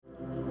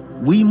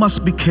we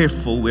must be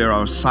careful where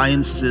our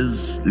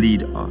sciences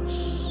lead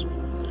us,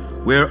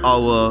 where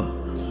our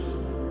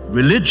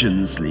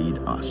religions lead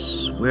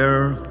us,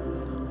 where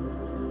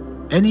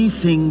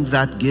anything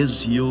that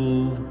gives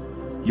you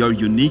your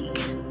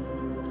unique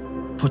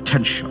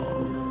potential,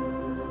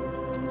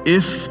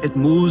 if it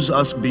moves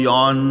us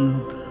beyond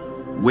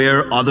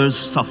where others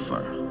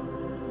suffer,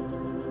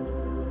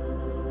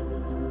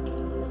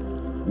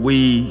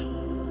 we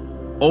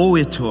owe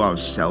it to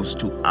ourselves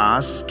to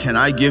ask, can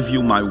I give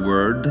you my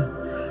word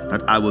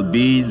that I will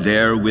be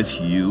there with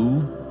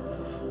you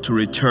to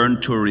return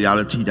to a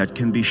reality that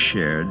can be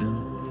shared,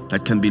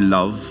 that can be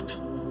loved,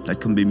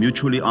 that can be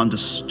mutually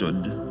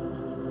understood,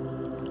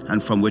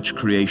 and from which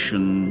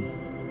creation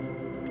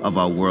of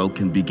our world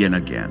can begin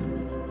again.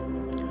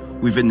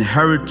 We've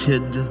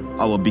inherited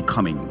our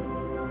becoming.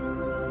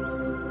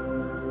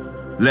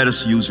 Let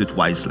us use it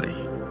wisely.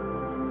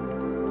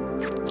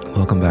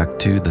 Welcome back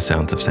to the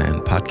Sounds of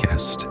Sand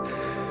podcast.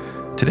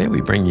 Today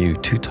we bring you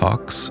two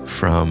talks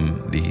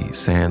from the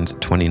SAND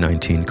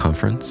 2019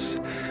 conference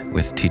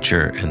with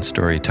teacher and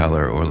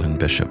storyteller Orland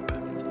Bishop.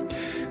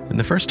 And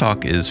the first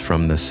talk is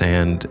from the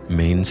SAND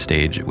main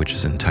stage, which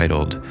is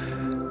entitled,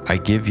 I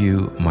Give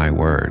You My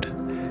Word.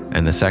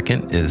 And the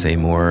second is a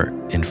more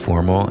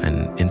informal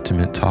and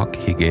intimate talk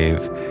he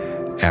gave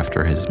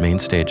after his main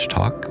stage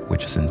talk,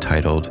 which is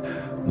entitled,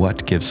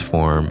 What Gives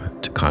Form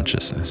to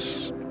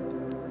Consciousness?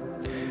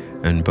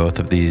 And both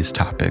of these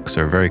topics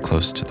are very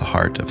close to the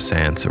heart of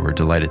SAND, so we're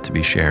delighted to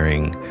be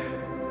sharing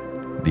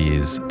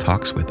these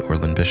talks with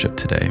Orland Bishop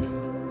today.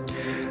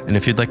 And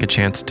if you'd like a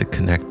chance to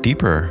connect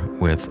deeper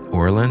with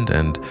Orland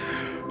and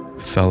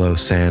fellow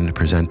SAND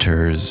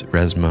presenters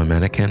Resma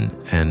Meneken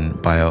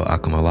and Bayo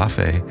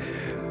Akumalafe,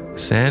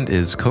 SAND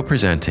is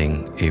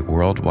co-presenting a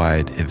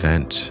worldwide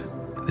event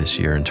this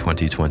year in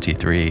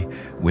 2023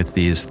 with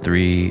these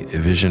three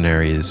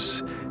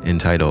visionaries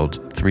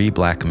entitled Three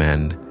Black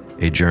Men,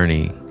 A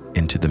Journey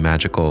into the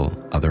Magical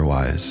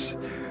Otherwise.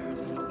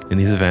 And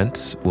these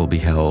events will be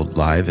held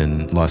live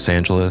in Los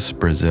Angeles,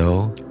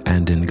 Brazil,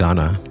 and in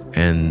Ghana.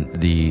 And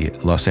the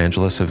Los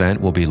Angeles event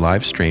will be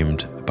live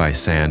streamed by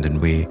SAND, and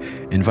we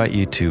invite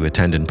you to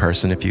attend in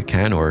person if you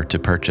can, or to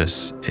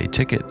purchase a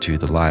ticket to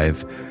the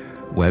live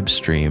web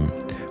stream,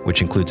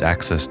 which includes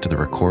access to the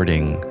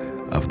recording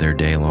of their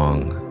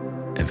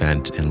day-long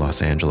event in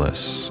Los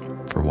Angeles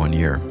for 1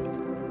 year.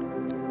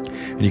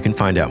 And you can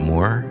find out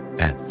more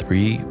at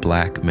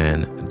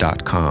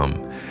 3blackmen.com,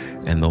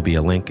 and there'll be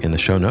a link in the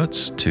show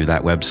notes to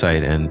that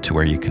website and to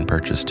where you can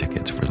purchase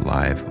tickets for the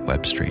live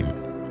web stream.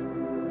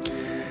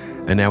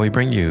 And now we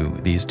bring you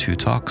these two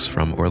talks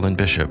from Orland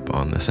Bishop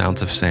on the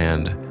Sounds of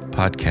Sand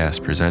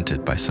podcast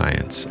presented by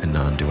Science and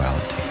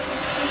Non-Duality.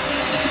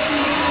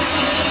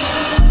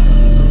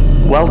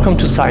 Welcome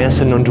to Science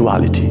and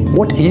Non-Duality.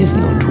 What is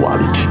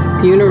non-duality?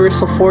 The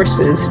universal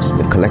forces. It's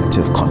the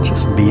collective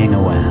consciousness. Being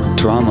aware.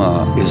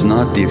 Trauma is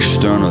not the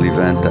external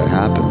event that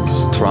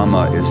happens.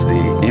 Trauma is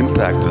the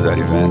impact of that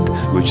event,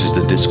 which is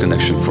the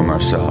disconnection from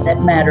ourselves.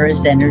 That matter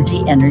is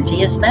energy,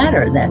 energy is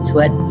matter. That's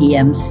what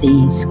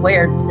EMC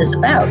squared is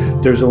about.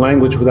 There's a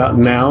language without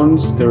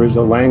nouns. There is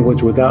a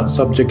language without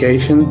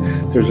subjugation.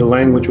 There's a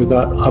language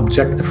without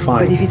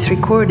objectifying. But if it's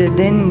recorded,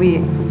 then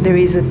there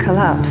is a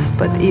collapse.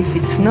 But if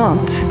it's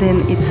not,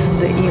 then it's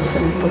the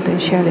infinite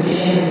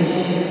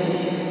potentiality.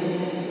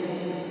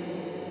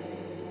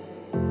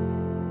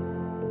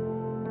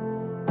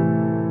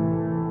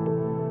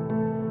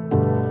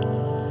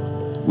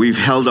 We've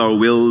held our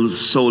wills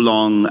so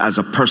long as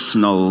a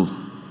personal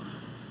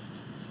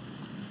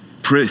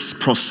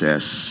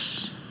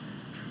process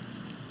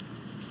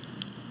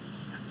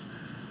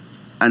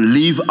and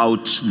leave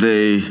out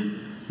the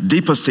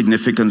deeper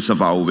significance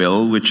of our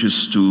will, which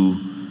is to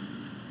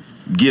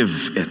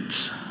give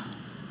it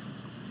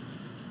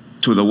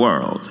to the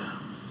world.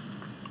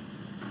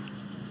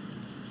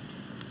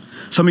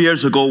 Some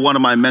years ago, one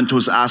of my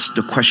mentors asked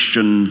the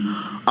question,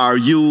 are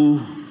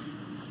you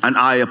and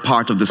I a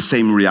part of the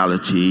same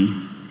reality?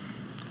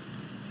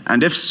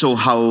 And if so,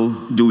 how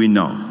do we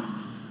know?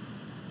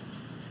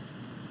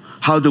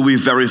 How do we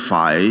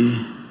verify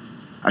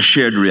a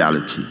shared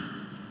reality?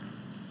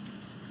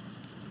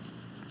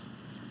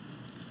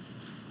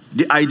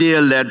 The idea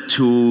led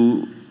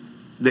to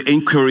the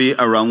inquiry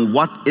around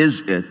what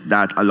is it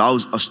that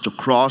allows us to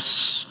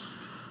cross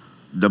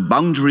the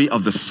boundary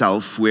of the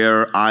self,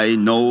 where I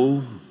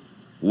know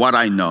what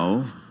I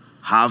know,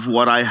 have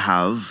what I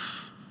have,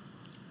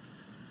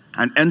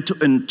 and enter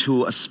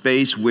into a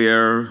space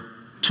where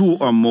two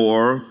or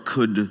more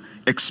could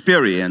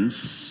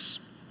experience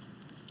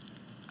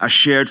a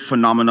shared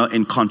phenomena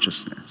in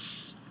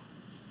consciousness.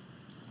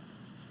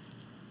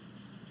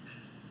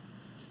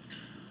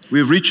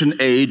 We've reached an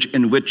age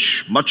in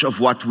which much of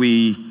what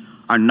we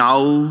are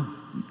now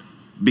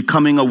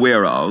becoming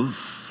aware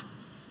of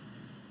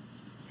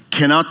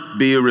cannot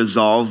be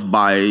resolved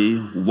by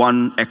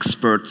one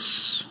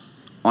expert's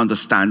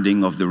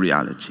understanding of the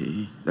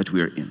reality that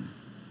we're in.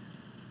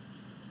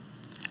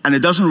 And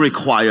it doesn't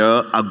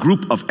require a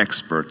group of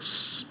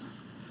experts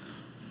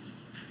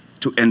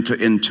to enter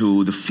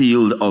into the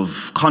field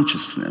of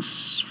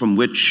consciousness from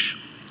which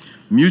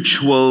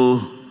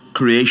mutual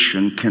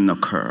creation can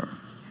occur.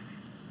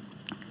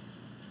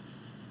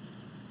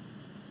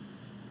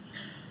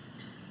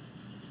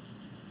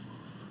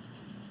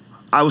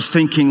 I was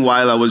thinking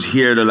while I was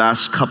here the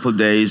last couple of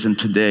days and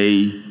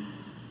today,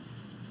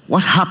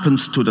 what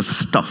happens to the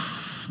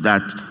stuff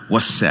that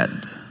was said?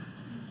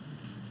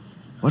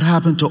 What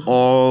happened to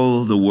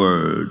all the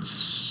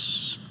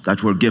words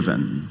that were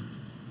given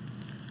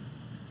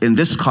in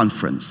this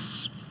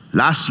conference,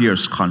 last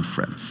year's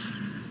conference,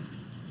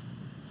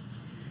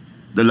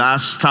 the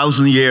last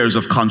 1,000 years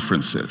of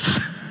conferences?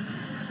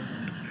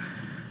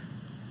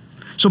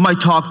 So my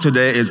talk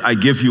today is, I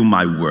give you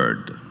my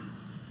word.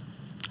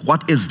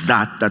 What is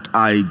that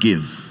I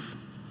give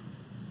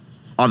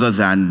other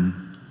than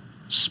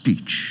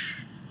speech?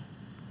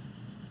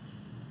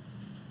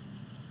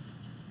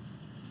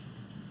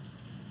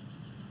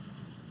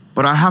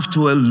 But I have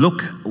to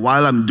look,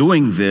 while I'm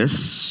doing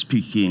this,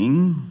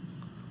 speaking,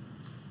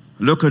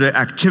 look at the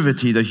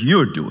activity that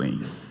you're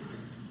doing.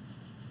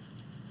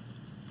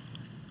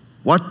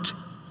 What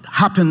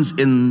happens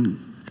in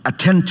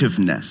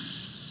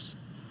attentiveness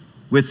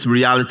with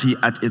reality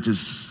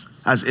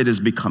as it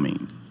is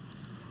becoming?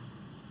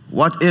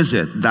 What is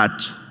it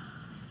that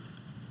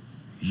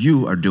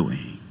you are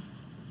doing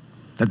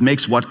that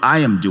makes what I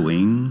am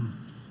doing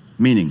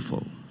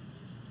meaningful?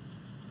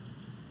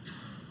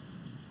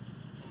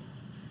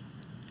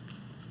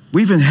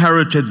 We've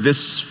inherited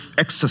this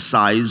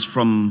exercise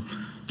from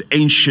the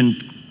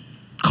ancient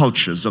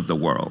cultures of the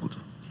world,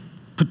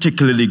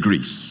 particularly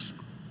Greece,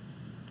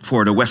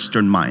 for the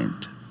Western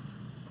mind.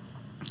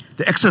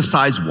 The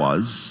exercise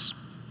was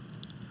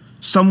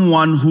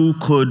someone who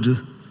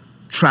could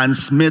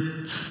transmit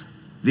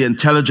the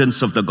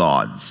intelligence of the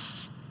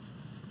gods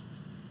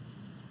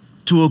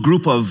to a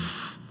group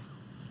of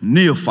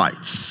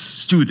neophytes,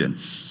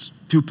 students,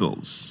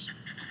 pupils,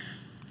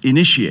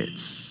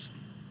 initiates,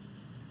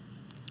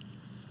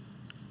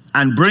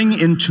 and bring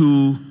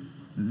into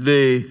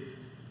the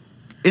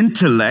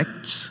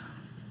intellect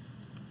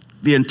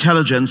the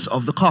intelligence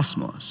of the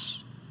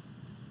cosmos,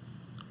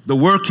 the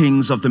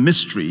workings of the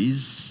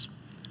mysteries,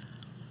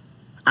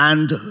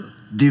 and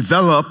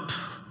develop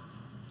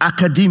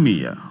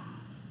academia,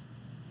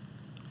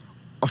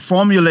 a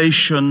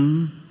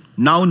formulation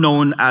now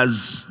known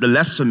as the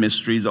lesser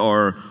mysteries,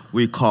 or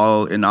we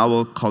call in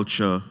our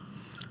culture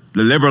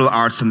the liberal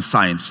arts and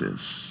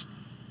sciences.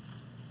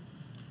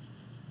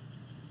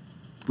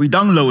 We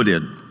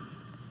downloaded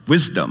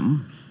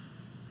wisdom,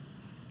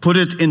 put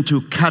it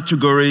into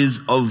categories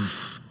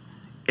of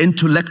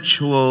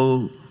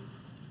intellectual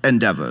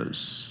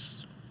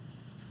endeavors,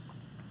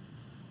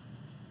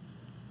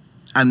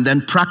 and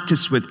then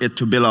practice with it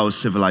to build our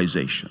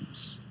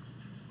civilizations.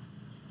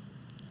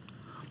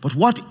 But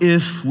what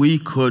if we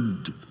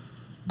could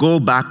go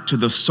back to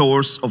the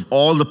source of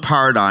all the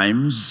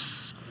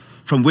paradigms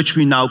from which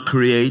we now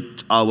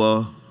create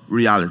our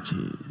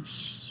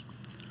realities?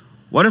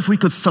 What if we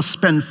could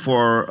suspend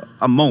for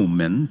a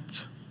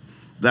moment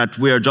that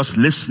we are just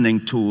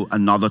listening to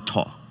another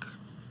talk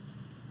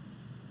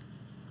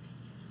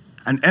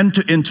and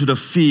enter into the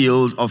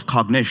field of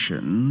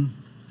cognition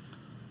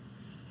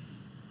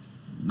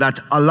that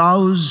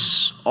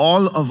allows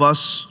all of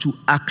us to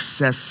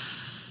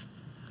access,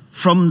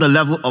 from the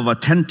level of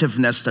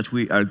attentiveness that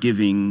we are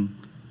giving,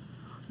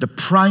 the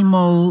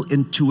primal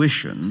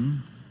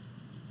intuition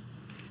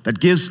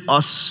that gives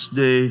us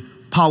the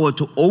power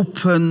to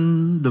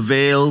open the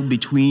veil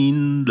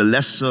between the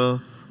lesser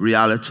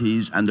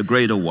realities and the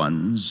greater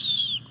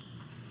ones,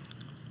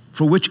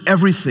 for which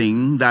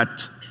everything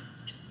that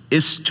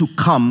is to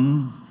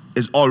come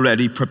is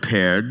already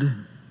prepared,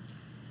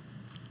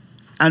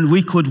 and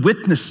we could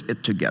witness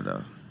it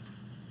together.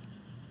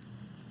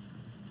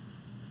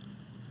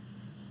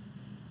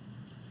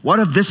 What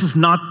if this is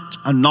not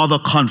another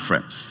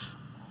conference,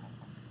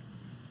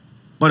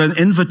 but an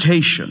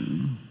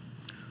invitation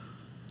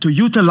to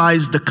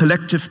utilize the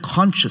collective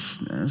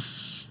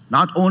consciousness,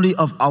 not only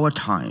of our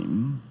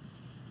time,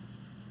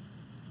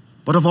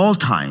 but of all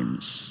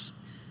times,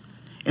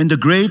 in the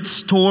great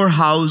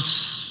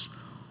storehouse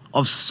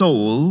of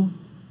soul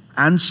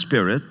and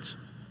spirit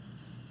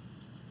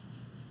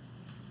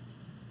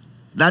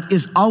that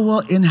is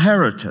our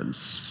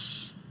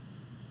inheritance.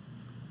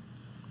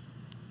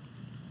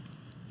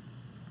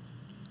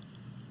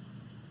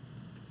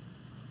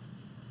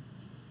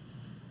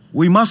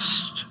 We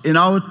must, in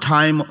our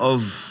time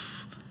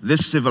of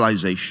this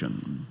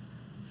civilization,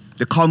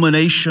 the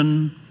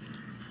culmination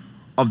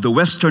of the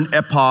Western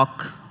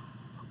epoch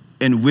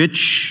in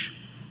which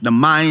the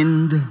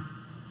mind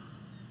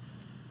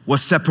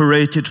was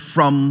separated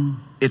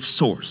from its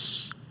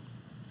source,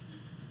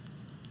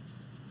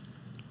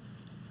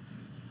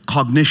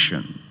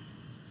 cognition,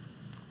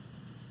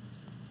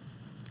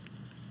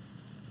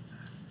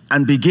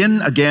 and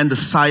begin again the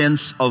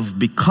science of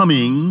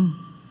becoming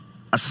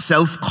a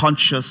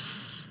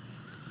self-conscious,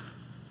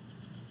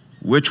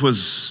 which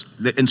was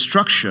the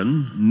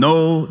instruction,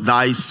 know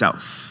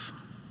thyself.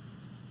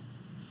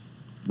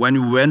 when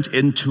we went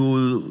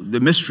into the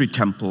mystery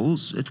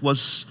temples, it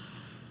was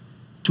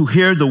to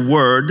hear the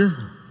word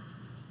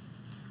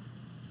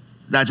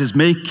that is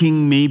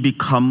making me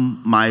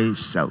become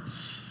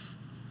myself.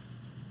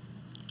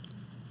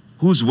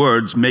 Whose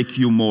words make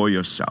you more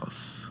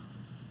yourself?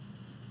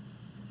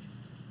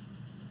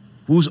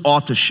 Whose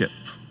authorship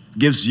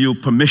gives you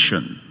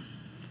permission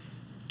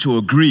to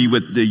agree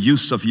with the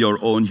use of your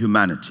own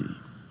humanity?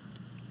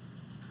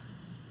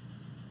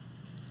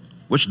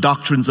 Which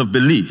doctrines of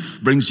belief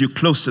brings you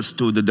closest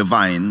to the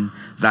divine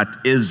that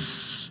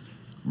is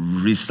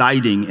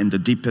residing in the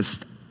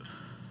deepest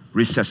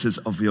recesses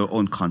of your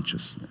own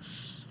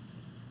consciousness?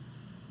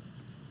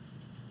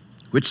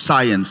 Which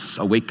science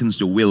awakens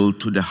the will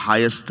to the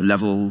highest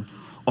level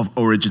of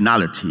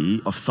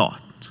originality of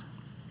thought?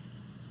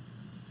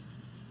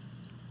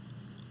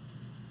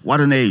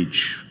 What an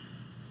age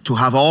to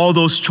have all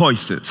those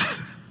choices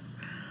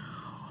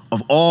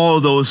of all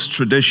those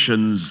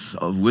traditions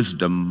of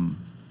wisdom,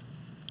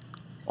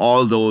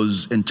 all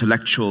those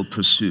intellectual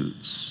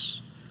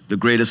pursuits, the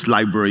greatest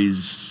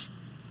libraries.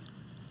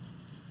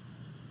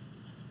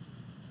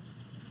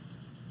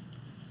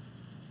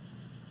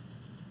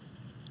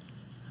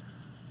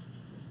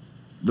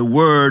 The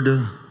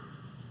word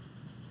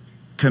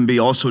can be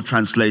also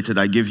translated,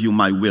 I give you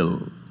my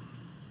will.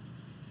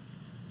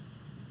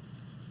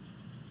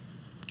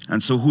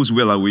 And so whose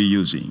will are we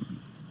using?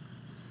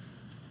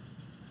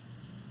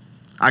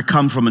 I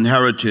come from an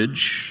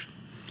heritage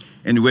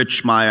in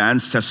which my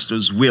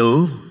ancestors'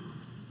 will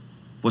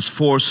was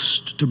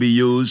forced to be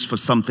used for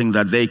something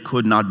that they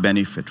could not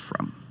benefit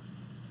from.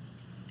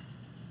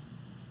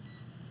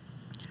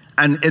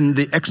 And in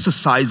the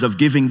exercise of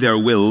giving their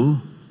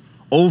will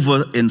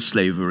over in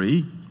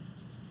slavery,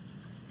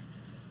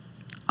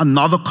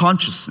 another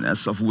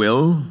consciousness of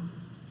will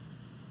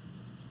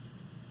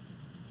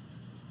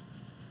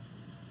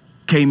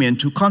came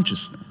into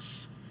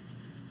consciousness.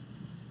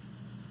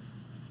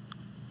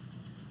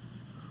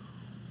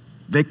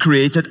 They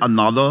created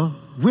another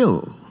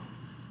will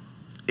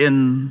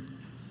in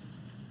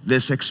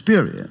this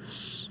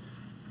experience.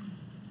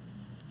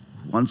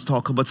 Once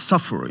talk about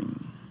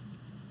suffering.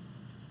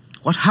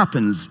 What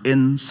happens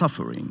in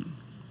suffering?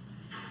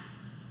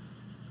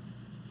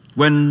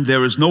 When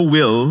there is no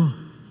will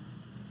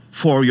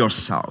for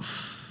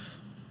yourself,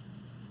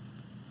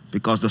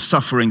 because the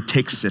suffering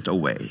takes it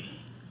away.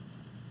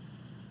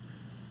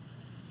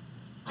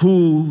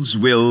 Whose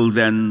will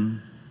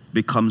then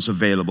becomes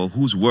available?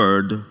 Whose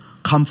word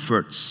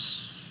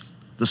comforts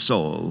the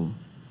soul?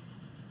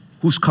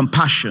 Whose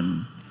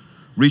compassion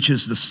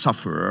reaches the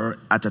sufferer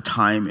at a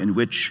time in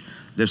which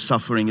their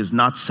suffering is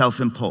not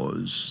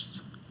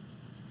self-imposed,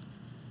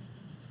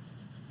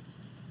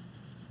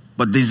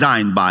 but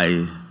designed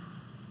by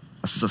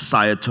a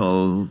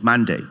societal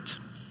mandate?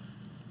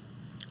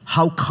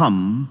 How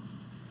come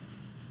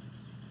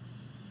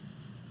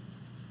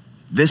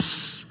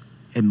this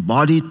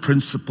embodied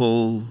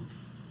principle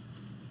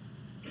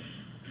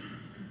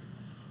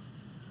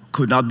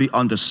could not be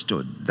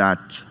understood,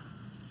 that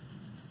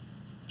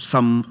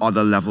some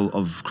other level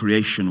of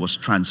creation was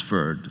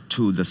transferred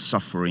to the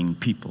suffering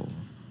people?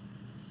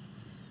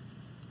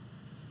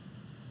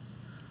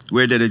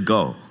 Where did it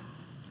go?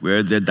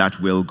 Where did that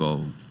will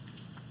go?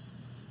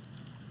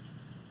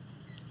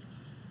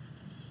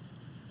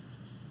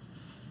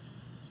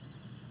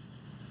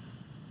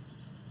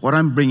 What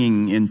I'm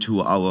bringing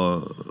into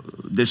our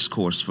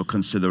discourse for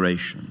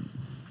consideration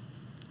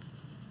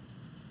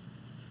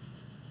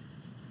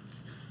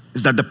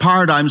is that the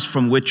paradigms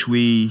from which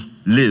we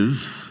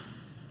live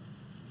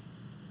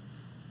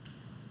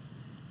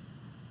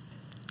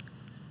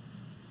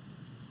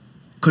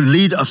could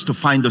lead us to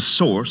find the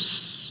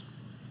source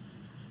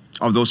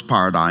of those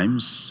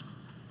paradigms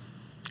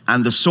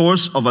and the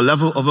source of a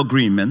level of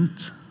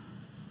agreement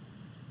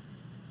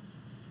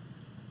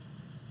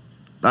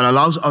that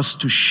allows us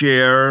to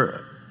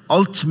share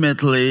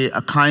ultimately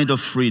a kind of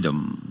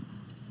freedom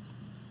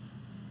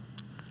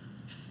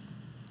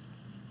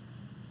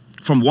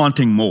from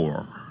wanting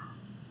more.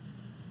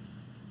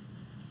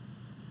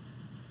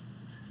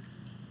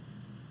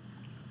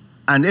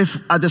 And if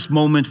at this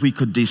moment we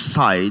could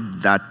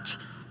decide that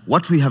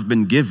what we have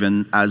been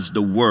given as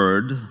the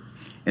word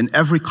in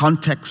every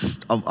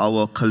context of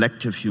our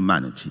collective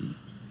humanity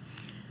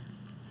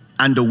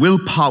and the will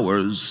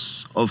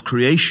powers of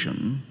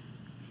creation,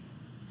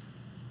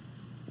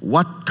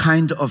 what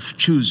kind of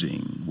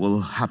choosing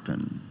will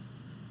happen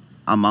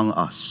among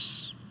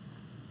us,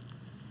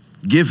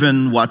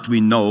 given what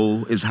we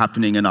know is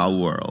happening in our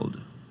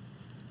world?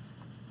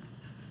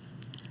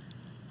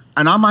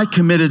 And am I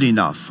committed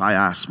enough, I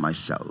ask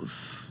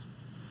myself,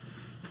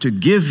 to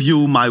give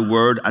you my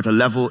word at a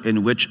level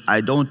in which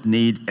I don't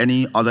need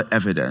any other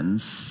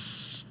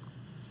evidence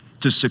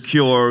to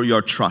secure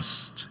your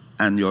trust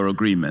and your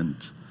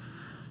agreement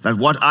that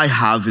what I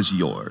have is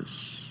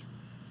yours?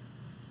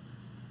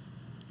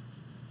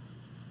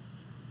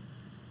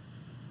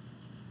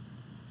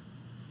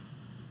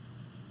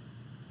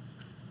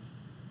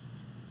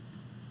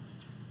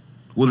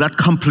 Will that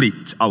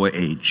complete our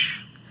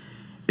age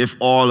if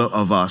all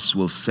of us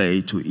will say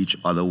to each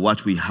other,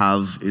 what we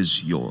have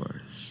is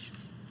yours?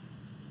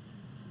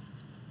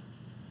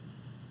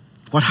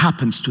 What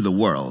happens to the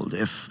world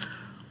if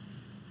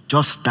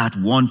just that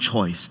one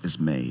choice is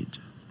made?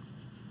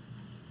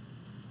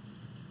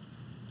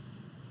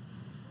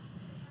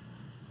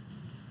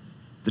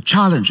 The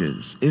challenge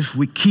is, if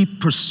we keep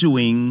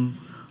pursuing,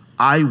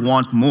 I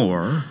want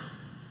more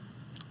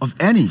of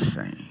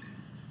anything,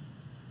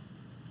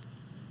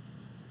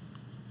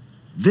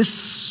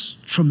 this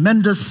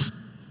tremendous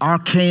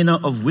arcana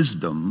of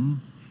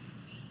wisdom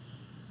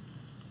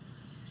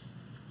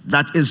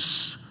that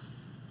is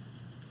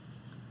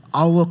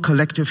our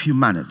collective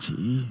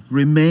humanity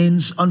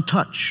remains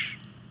untouched,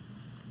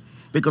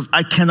 because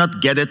I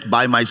cannot get it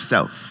by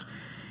myself.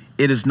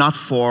 It is not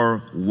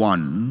for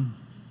one,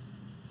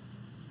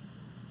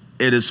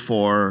 it is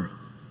for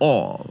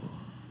all.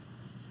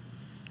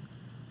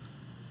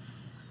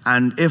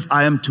 And if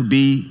I am to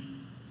be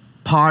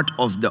part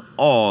of the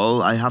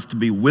all, I have to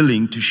be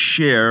willing to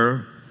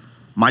share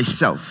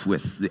myself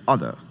with the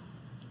other.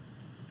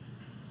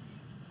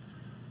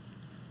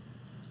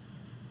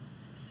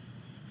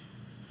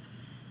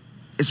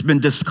 It's been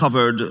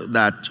discovered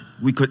that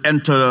we could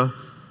enter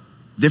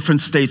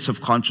different states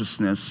of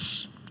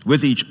consciousness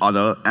with each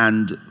other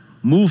and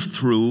move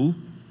through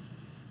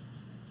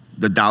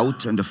the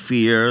doubt and the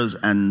fears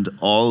and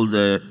all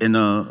the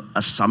inner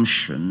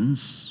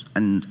assumptions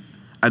and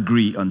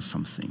agree on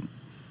something.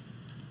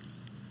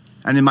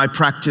 And in my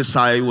practice,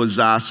 I was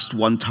asked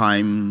one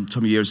time,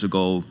 some years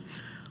ago,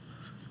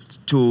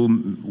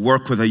 to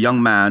work with a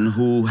young man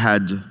who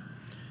had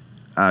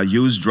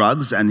used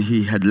drugs, and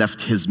he had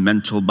left his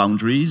mental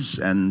boundaries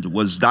and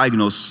was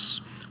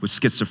diagnosed with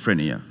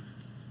schizophrenia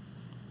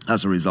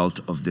as a result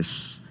of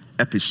this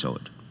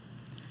episode.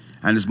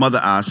 And his mother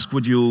asked,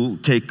 would you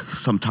take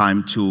some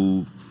time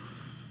to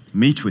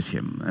meet with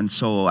him? And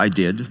so I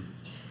did.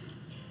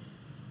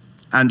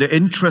 And the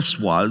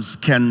interest was,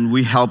 can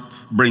we help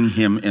bring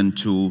him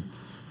into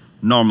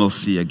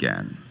normalcy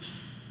again?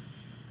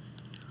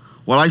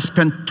 Well, I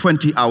spent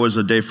 20 hours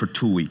a day for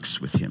 2 weeks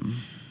with him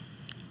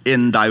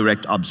in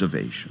direct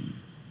observation.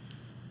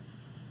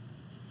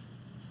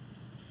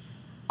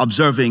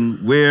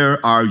 Observing,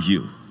 where are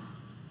you?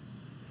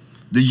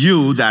 The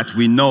you that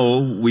we know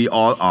we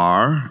all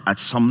are at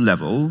some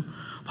level,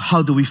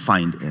 how do we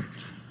find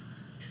it?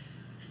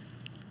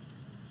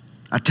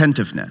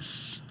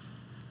 Attentiveness.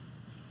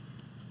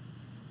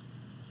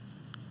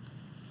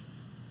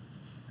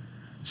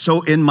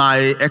 So in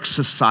my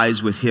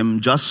exercise with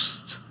him,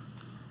 just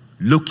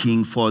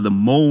looking for the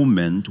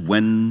moment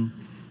when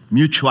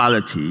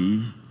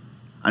mutuality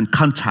and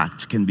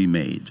contact can be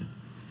made.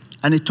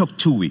 And it took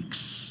 2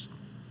 weeks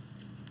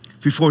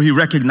before he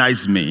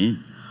recognized me.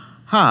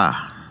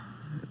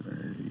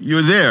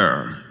 You're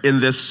there in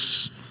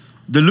this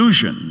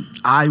delusion.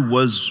 I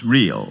was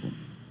real.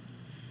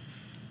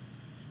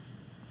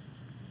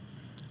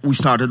 We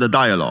started a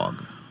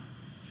dialogue.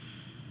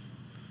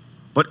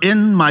 But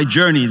in my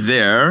journey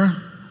there,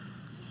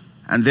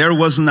 and there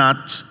was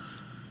not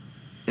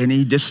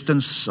any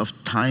distance of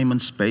time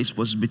and space,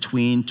 was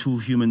between two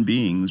human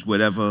beings,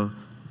 whatever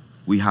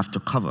we have to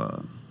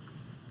cover.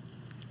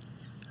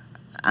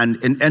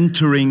 And in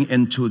entering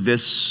into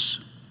this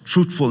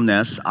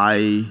truthfulness,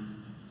 I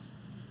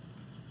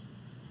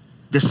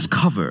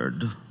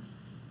discovered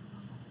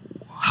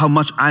how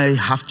much I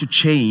have to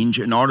change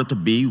in order to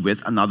be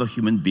with another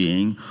human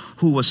being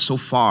who was so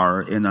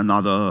far in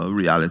another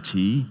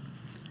reality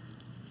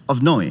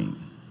of knowing.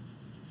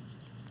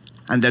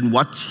 And then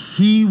what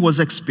he was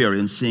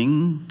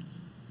experiencing,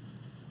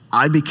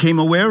 I became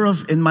aware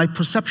of in my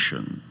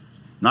perception,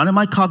 not in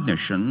my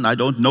cognition. I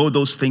don't know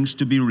those things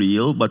to be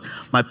real, but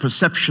my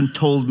perception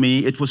told me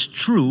it was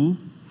true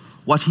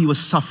what he was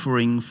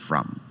suffering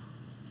from.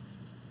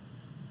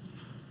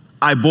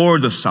 I bore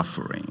the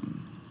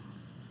suffering.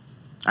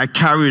 I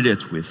carried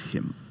it with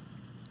him.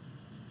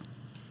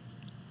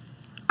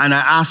 And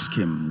I asked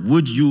him,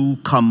 would you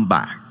come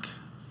back?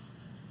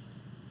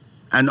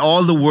 And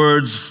all the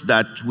words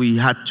that we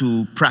had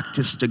to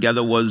practice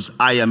together was,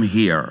 I am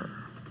here.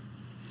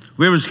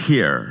 Where is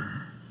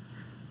here?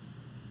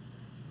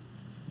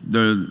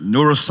 The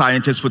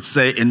neuroscientists would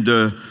say in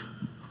the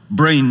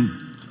brain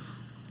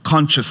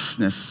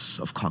consciousness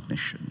of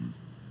cognition.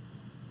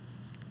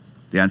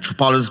 The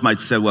anthropologist might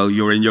say, well,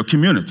 you're in your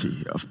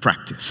community of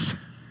practice.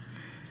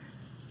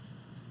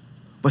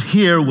 But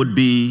here would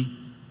be,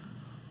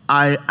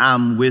 I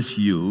am with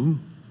you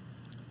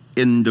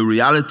in the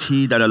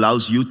reality that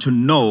allows you to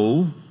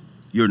know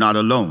you're not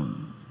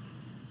alone.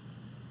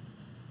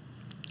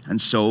 And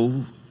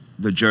so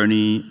the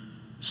journey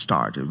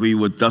started. We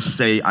would thus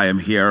say, I am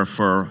here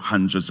for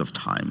hundreds of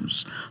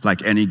times,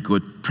 like any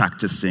good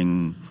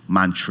practicing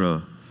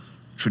mantra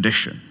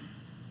tradition.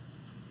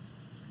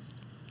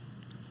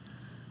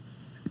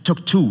 It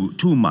took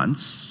two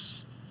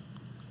months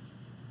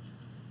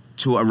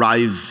to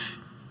arrive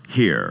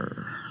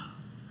here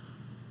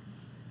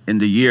in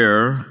the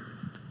year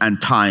and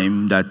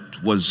time that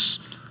was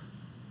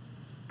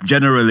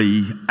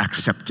generally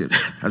accepted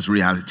as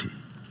reality.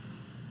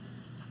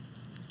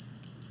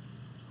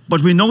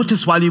 But we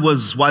noticed while he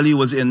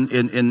was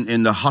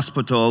in the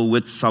hospital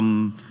with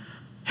some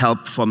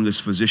help from his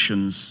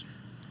physicians,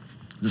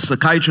 the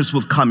psychiatrist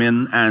would come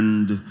in,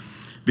 and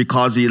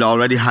because he had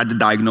already had the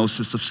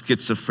diagnosis of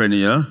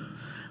schizophrenia,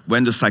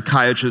 when the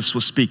psychiatrist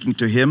was speaking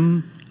to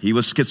him, he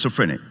was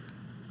schizophrenic.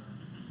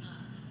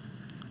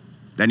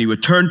 Then he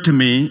would turn to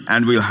me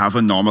and we'll have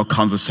a normal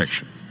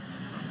conversation.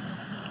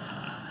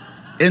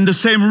 In the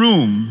same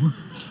room,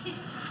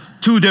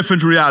 two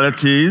different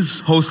realities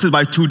hosted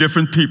by two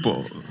different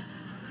people.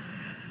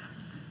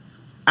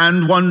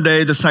 And one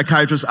day the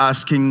psychiatrist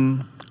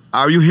asking,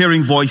 "Are you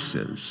hearing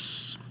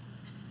voices?"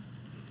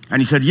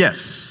 And he said,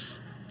 "Yes."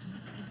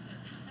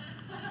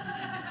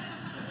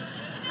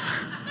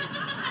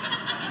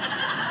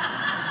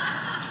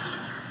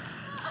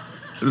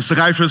 The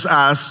psychiatrist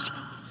asked,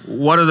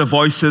 "What are the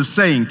voices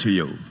saying to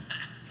you?"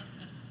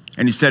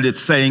 And he said, "It's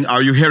saying,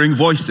 'Are you hearing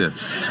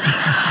voices?'"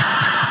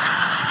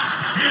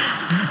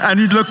 And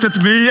he looked at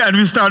me and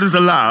we started to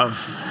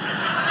laugh.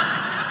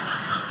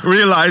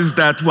 Realized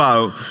that,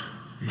 wow,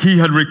 he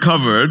had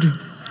recovered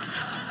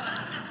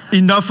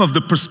enough of the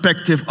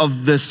perspective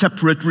of the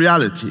separate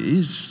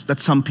realities that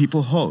some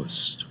people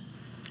host.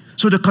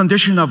 So the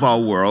condition of our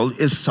world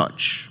is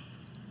such.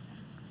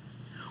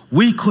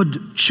 We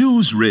could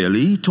choose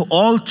really to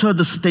alter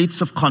the states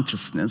of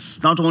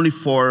consciousness, not only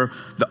for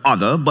the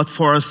other, but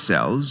for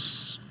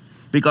ourselves.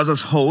 Because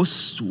as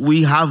hosts,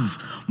 we have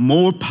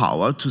more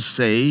power to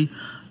say,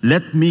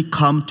 "Let me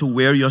come to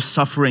where your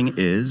suffering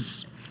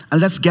is, and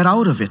let's get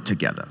out of it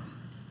together."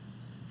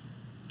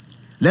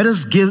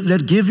 Let's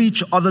give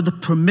each other the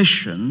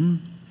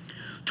permission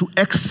to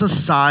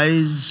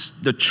exercise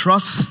the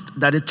trust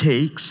that it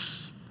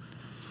takes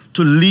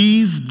to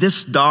leave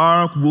this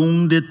dark,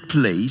 wounded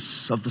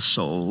place of the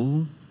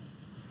soul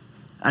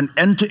and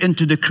enter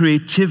into the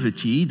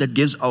creativity that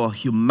gives our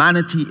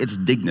humanity its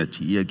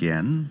dignity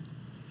again,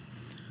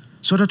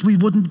 so that we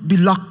wouldn't be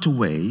locked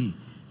away.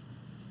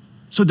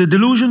 So the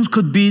delusions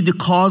could be the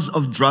cause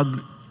of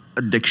drug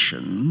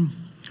addiction,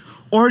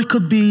 or it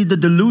could be the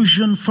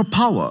delusion for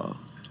power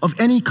of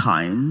any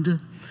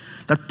kind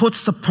that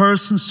puts a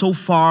person so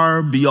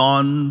far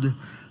beyond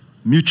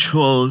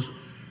mutual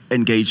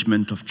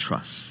engagement of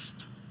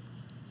trust.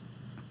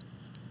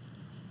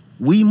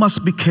 We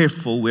must be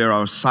careful where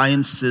our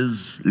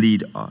sciences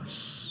lead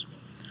us,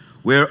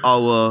 where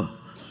our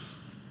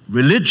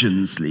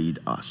religions lead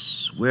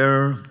us,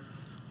 where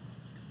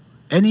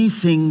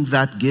anything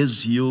that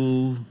gives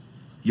you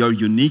your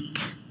unique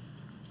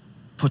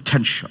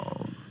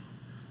potential,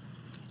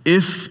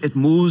 if it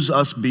moves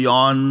us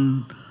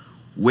beyond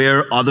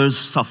where others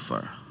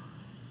suffer,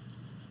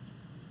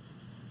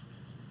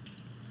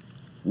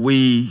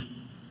 we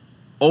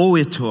owe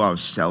it to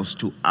ourselves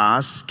to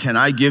ask, "Can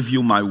I give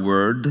you my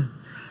word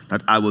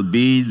that I will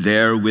be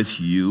there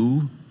with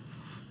you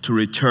to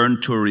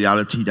return to a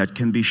reality that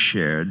can be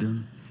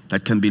shared,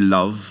 that can be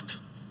loved,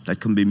 that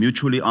can be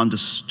mutually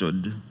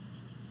understood,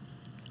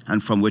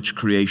 and from which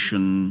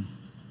creation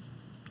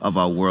of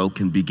our world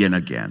can begin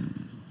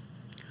again?"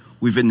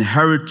 We've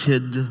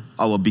inherited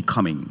our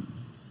becoming.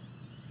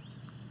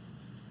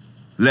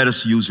 Let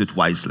us use it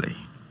wisely,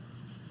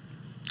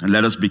 and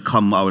let us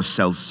become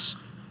ourselves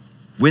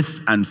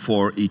with and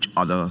for each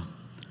other,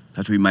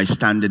 that we may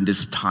stand in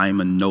this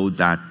time and know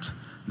that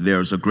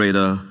there's a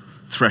greater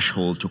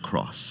threshold to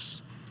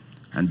cross.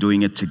 And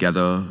doing it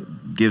together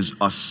gives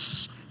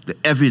us the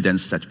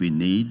evidence that we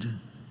need,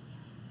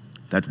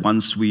 that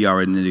once we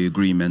are in the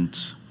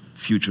agreement,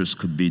 futures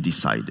could be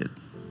decided.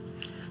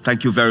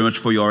 Thank you very much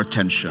for your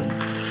attention.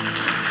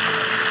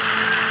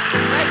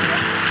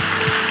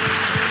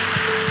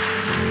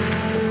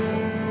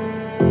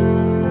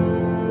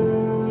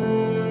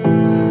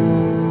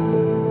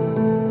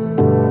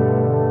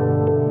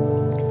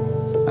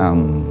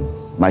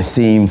 My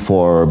theme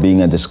for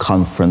being at this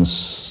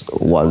conference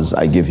was,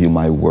 "I give you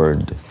my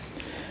word."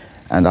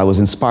 And I was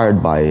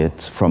inspired by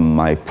it from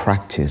my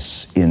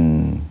practice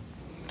in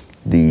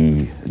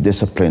the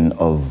discipline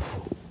of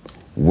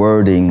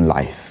wording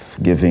life,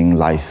 giving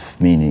life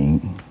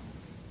meaning.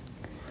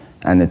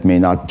 And it may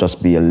not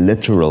just be a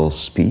literal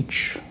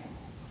speech,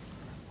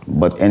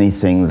 but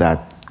anything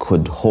that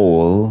could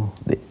hold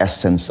the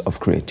essence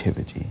of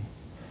creativity.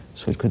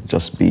 So it could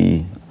just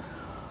be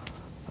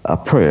a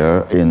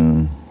prayer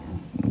in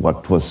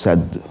what was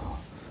said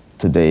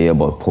today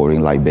about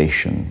pouring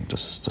libation,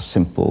 just a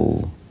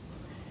simple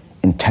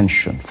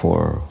intention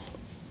for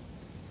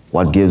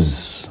what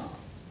gives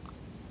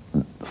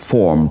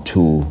form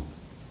to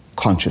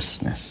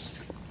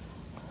consciousness.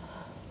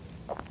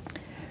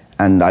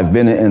 And I've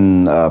been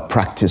in a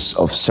practice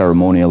of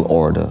ceremonial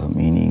order,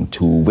 meaning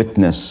to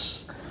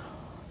witness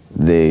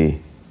the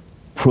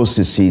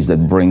processes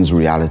that brings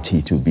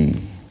reality to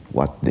be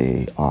what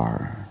they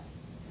are.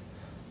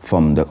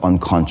 From the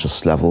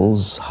unconscious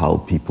levels, how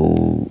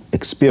people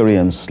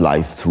experience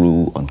life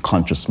through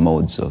unconscious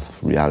modes of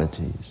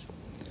realities,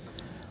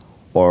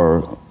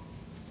 or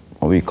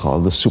what we call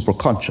the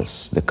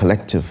superconscious, the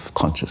collective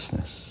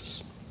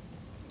consciousness.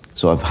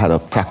 So I've had a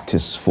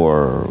practice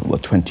for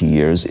 20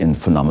 years in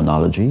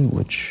phenomenology,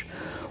 which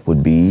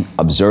would be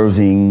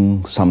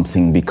observing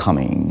something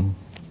becoming,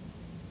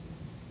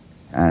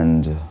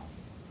 and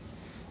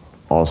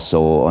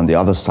also on the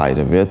other side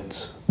of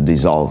it,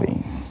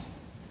 dissolving,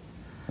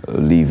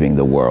 leaving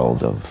the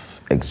world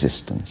of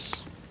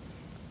existence.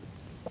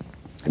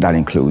 That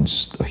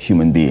includes a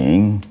human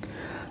being.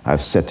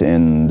 I've set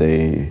in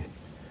the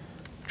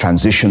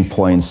transition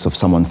points of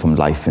someone from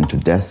life into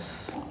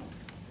death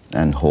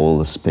and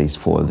hold the space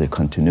for the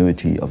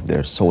continuity of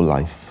their soul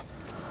life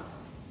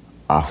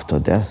after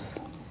death.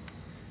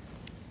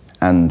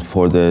 And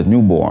for the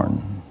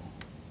newborn,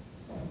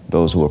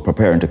 those who are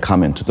preparing to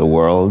come into the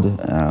world,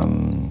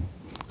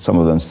 some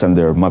of them send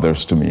their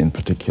mothers to me in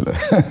particular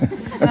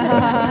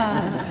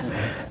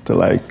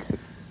to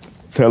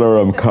tell her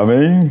I'm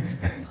coming,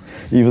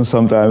 even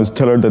sometimes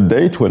tell her the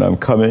date when I'm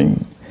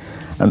coming.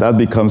 And that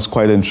becomes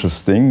quite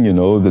interesting.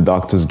 The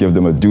doctors give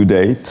them a due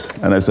date,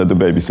 and I said, the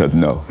baby said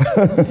no.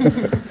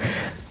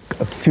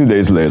 A few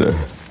days later.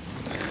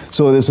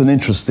 So there's an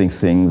interesting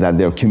thing that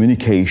there are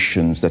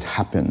communications that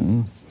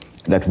happen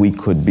that we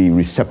could be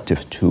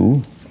receptive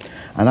to.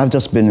 And I've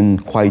just been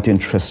quite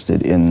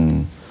interested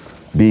in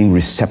being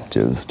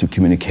receptive to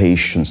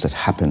communications that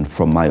happen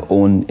from my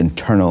own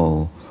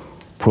internal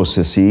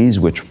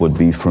processes, which would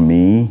be, for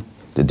me,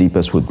 the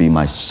deepest would be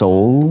my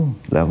soul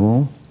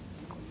level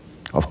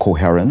of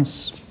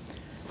coherence,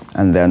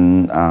 and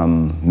then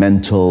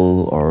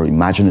mental or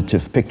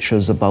imaginative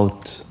pictures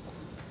about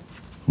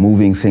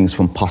moving things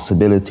from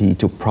possibility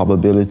to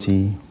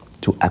probability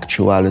to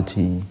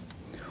actuality,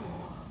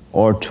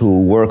 or to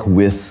work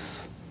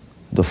with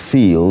the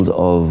field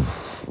of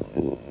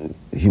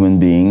human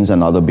beings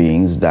and other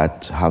beings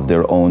that have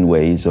their own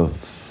ways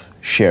of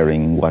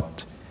sharing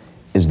what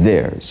is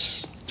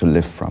theirs to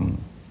live from.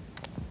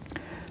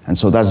 And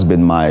so that's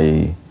been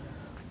my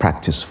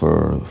practice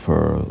for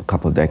a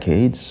couple of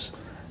decades.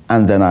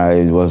 And then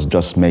I was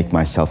just make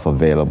myself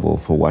available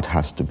for what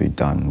has to be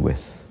done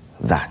with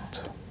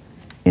that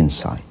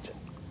insight.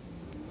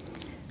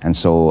 And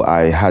so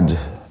I had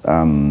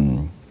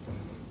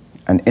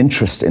an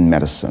interest in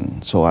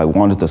medicine. So I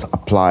wanted to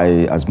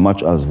apply as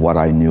much as what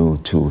I knew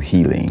to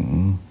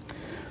healing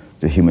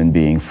the human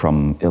being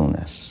from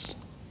illness.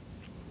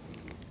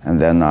 And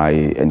then I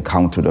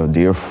encountered a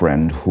dear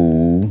friend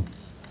who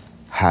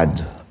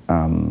had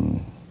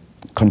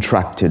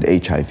contracted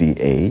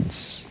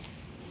HIV/AIDS.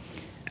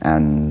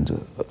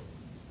 And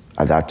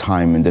at that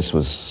time, and this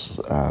was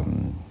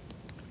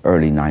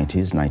early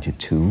 90s,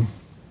 92,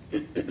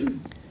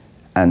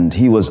 and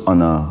he was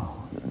on a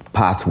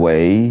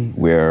pathway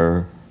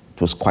where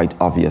it was quite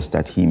obvious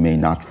that he may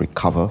not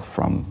recover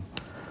from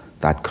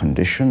that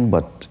condition,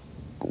 but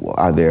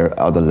are there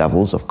other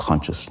levels of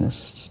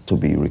consciousness to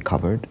be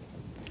recovered?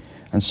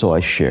 And so I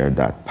shared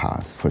that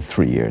path for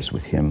 3 years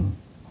with him.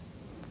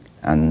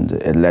 And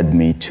it led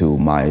me to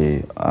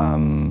my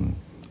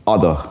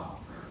other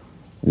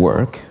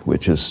work,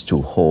 which is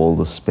to hold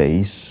the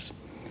space,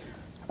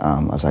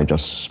 as I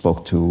just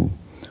spoke to,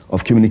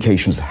 of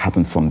communications that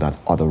happen from that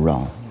other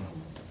realm.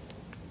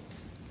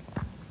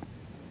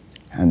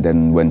 And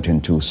then went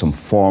into some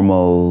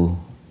formal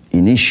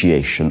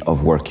initiation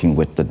of working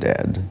with the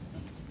dead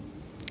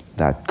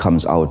that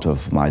comes out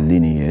of my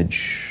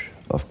lineage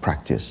of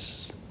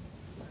practice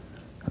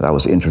that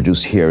was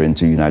introduced here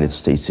into the United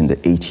States in the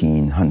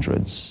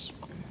 1800s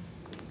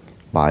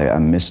by a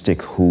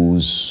mystic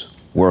whose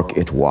work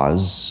it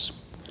was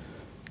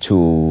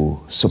to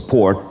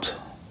support,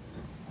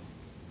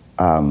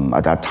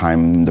 at that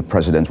time the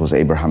president was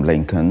Abraham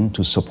Lincoln,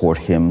 to support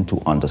him to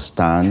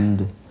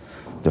understand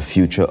the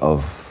future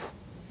of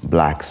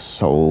black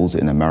souls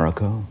in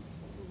America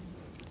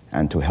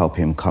and to help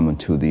him come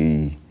into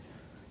the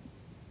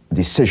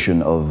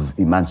decision of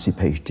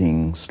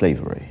emancipating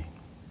slavery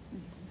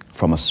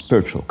from a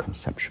spiritual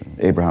conception.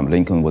 Abraham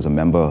Lincoln was a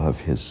member of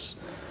his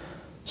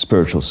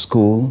spiritual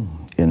school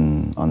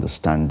in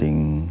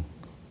understanding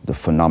the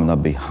phenomena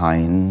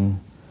behind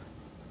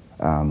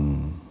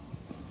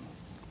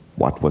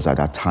what was at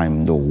that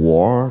time the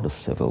war, the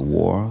Civil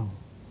War,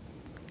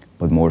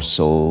 but more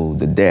so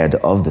the dead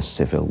of the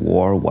Civil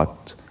War.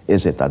 What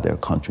is it that they're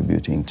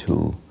contributing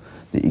to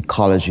the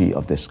ecology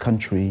of this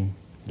country,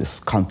 this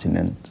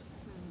continent,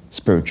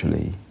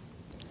 spiritually,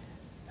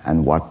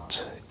 and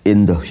what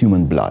in the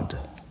human blood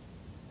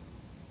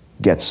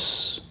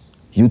gets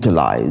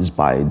utilized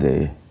by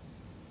the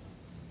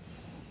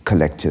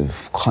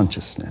collective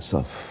consciousness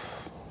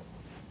of,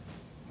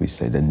 we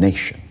say, the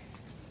nation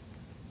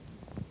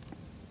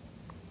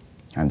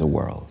and the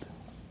world.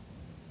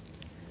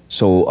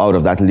 So out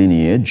of that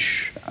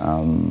lineage,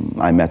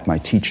 I met my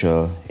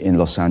teacher in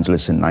Los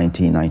Angeles in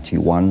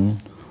 1991,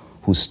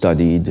 who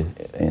studied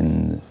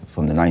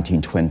from the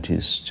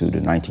 1920s to the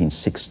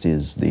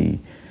 1960s the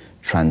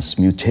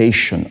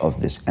transmutation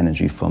of this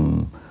energy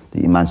from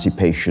the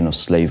emancipation of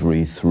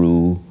slavery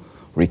through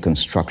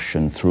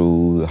Reconstruction,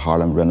 through the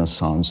Harlem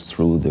Renaissance,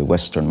 through the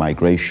Western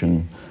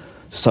migration,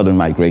 Southern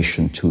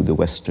migration to the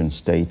Western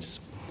states,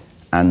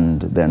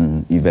 and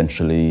then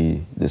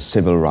eventually the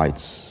civil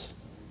rights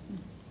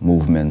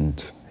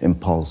movement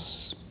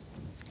impulse,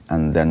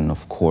 And then,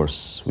 of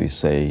course, we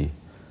say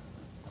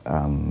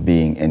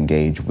being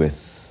engaged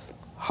with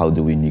how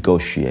do we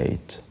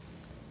negotiate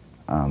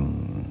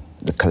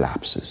the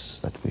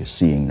collapses that we're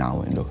seeing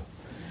now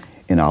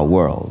in our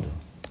world.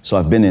 So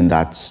I've been in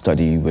that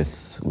study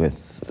with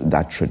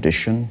that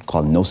tradition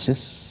called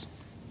Gnosis,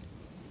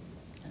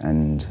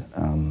 and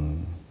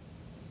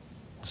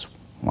that's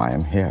why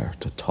I'm here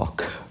to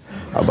talk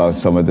about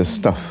some of this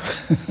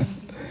stuff.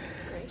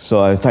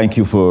 So I thank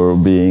you for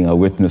being a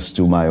witness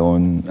to my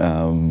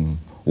own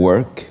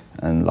work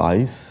and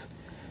life,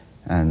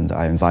 and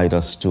I invite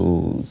us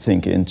to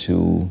think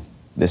into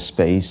this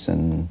space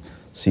and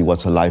see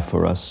what's alive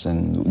for us.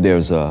 And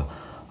there's a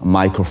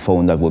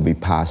microphone that will be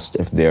passed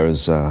if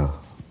there's a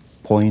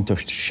point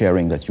of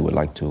sharing that you would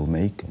like to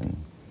make. And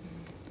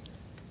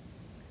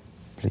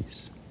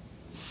please.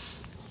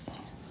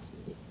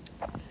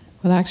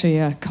 Well, actually,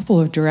 a couple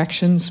of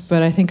directions,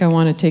 but I think I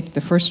want to take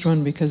the first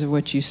one because of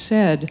what you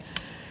said,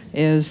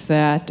 is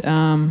that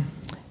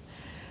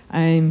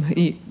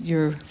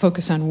your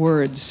focus on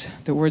words,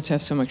 that words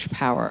have so much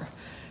power.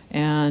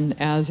 And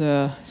as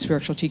a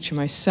spiritual teacher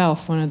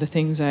myself, one of the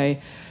things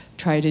I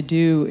try to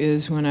do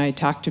is when I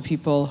talk to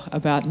people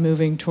about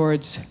moving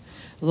towards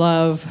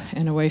love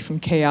and away from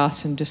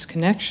chaos and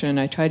disconnection,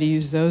 I try to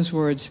use those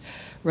words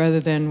rather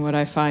than what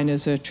I find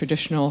is a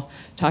traditional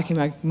talking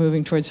about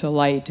moving towards the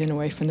light and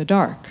away from the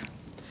dark.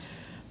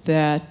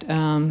 That,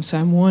 so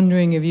I'm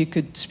wondering if you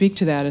could speak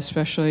to that,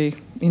 especially,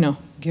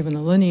 given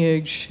the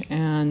lineage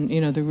and,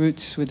 the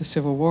roots with the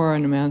Civil War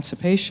and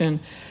emancipation,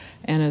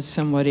 and as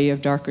somebody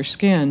of darker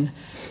skin,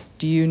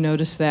 do you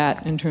notice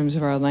that in terms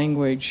of our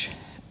language?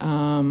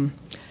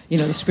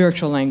 The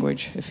spiritual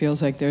language, it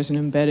feels like there's an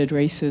embedded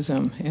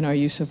racism in our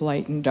use of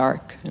light and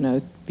dark, and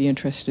I'd be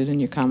interested in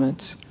your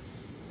comments.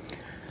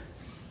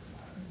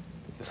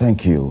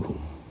 Thank you.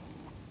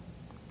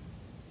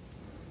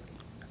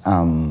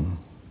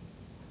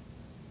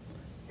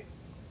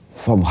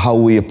 From how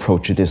we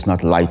approach it, it's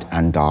not light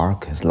and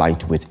dark, it's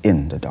light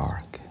within the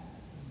dark.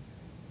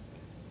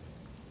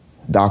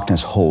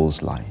 Darkness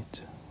holds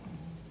light.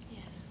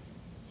 Yes.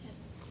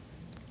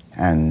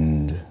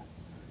 And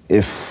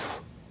if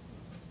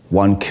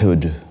one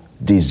could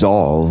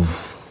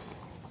dissolve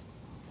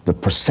the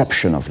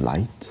perception of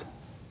light,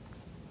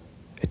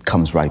 it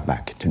comes right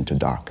back into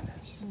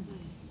darkness. Mm-hmm.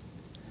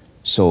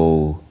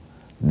 So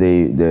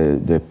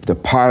the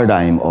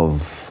paradigm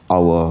of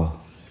our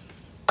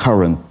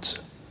current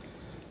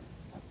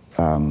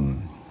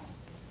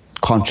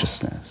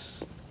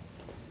consciousness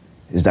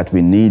is that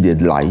we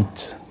needed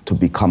light to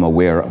become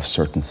aware of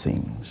certain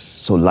things.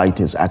 So light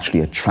is actually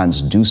a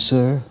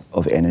transducer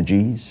of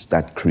energies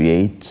that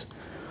create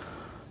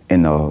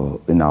in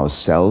our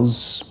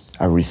cells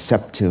a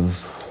receptive,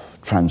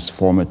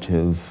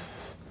 transformative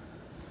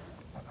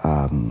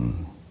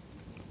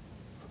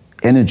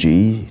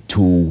energy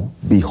to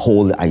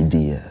behold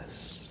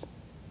ideas.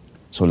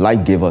 So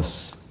light gives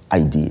us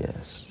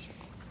ideas.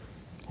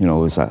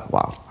 It's like,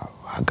 wow,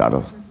 I got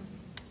an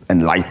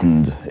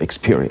enlightened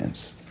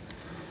experience.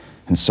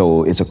 And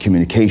so it's a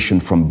communication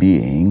from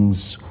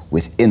beings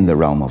within the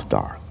realm of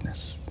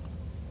darkness.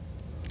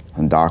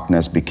 And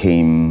darkness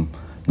became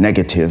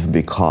negative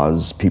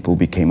because people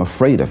became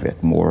afraid of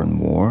it more and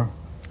more.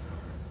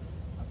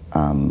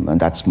 And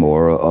that's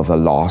more of a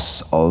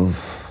loss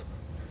of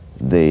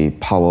the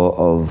power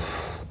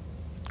of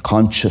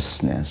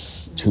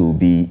consciousness to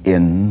be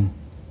in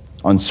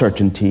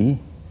uncertainty,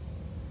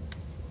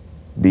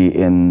 be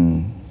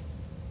in,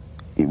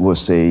 it will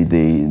say,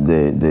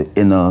 the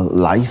inner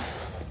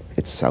life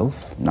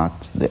itself,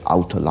 not the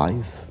outer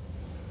life.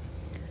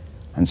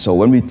 And so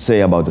when we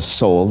say about the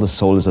soul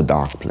is a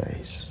dark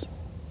place.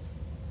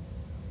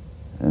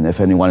 And if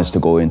anyone is to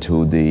go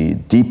into the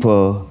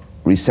deeper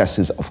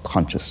recesses of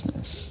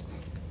consciousness,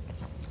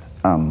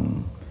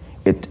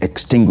 it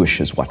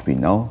extinguishes what we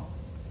know,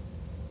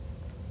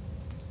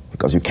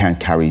 because you can't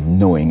carry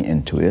knowing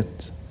into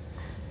it.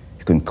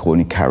 You can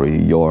only carry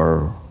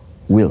your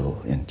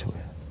will into it.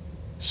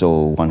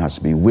 So one has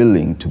to be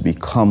willing to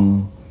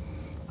become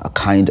a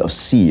kind of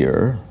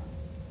seer,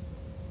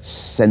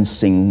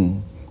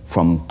 sensing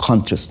from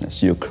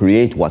consciousness. You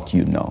create what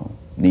you know,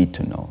 need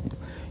to know.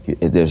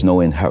 There's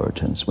no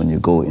inheritance when you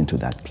go into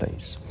that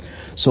place.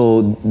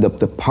 So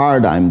the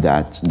paradigm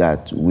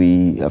that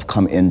we have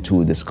come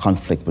into this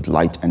conflict with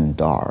light and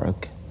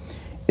dark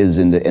is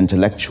in the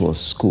intellectual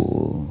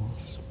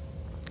schools,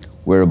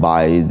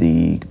 whereby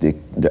the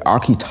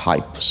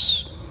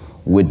archetypes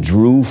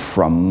withdrew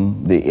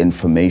from the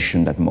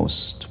information that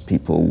most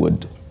people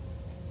would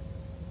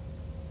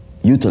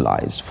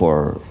utilize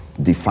for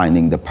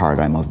defining the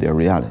paradigm of their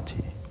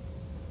reality.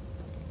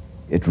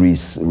 It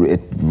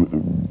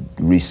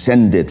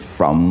rescinded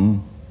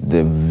from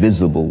the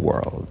visible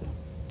world,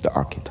 the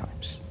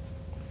archetypes.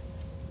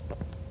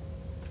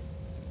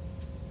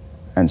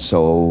 And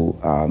so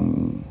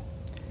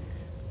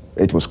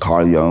it was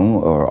Carl Jung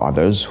or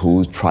others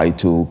who tried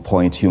to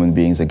point human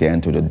beings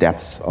again to the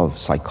depth of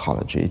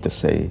psychology, to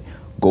say,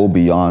 go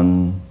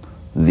beyond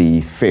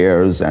the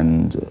fears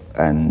and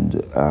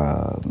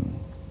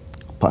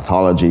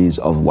pathologies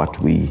of what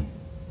we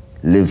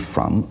live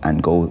from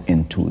and go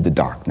into the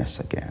darkness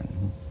again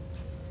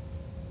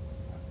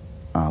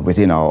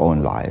within our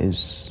own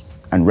lives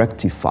and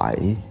rectify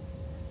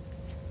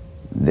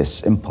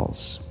this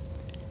impulse.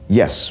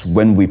 Yes,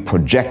 when we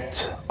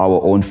project our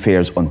own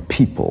fears on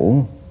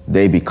people,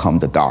 they become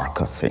the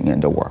darker thing in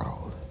the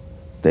world.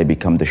 They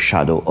become the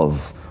shadow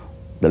of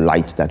the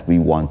light that we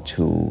want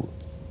to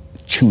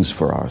choose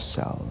for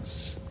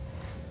ourselves.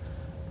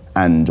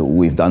 And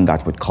we've done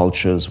that with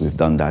cultures, we've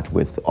done that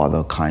with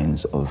other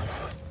kinds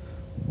of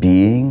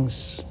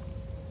beings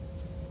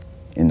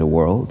in the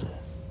world.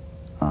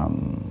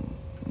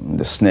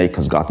 The snake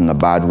has gotten a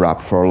bad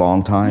rap for a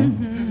long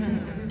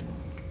time.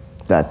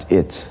 That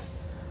it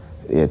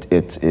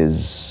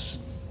is,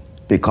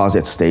 because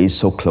it stays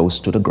so close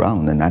to the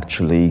ground and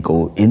actually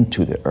go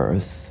into the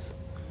earth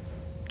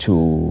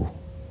to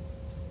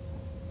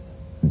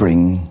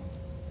bring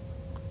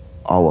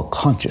our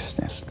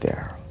consciousness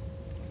there.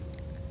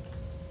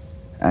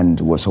 And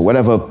so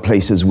whatever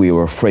places we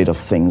were afraid of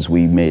things,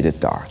 we made it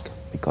dark,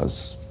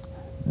 because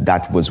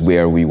that was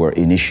where we were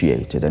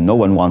initiated. And no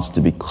one wants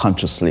to be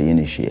consciously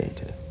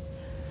initiated,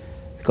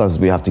 because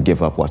we have to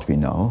give up what we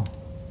know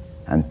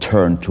and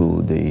turn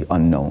to the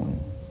unknown.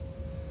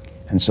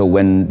 And so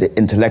when the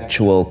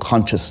intellectual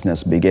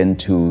consciousness began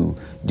to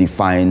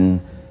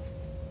define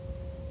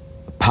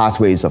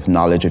pathways of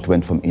knowledge, it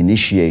went from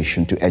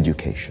initiation to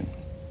education.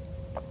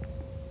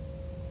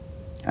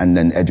 And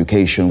then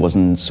education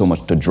wasn't so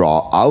much to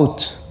draw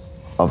out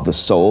of the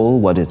soul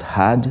what it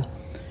had,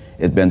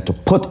 it meant to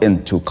put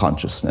into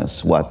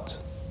consciousness what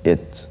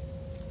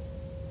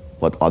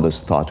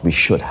others thought we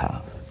should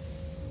have.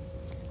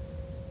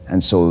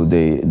 And so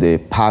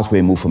the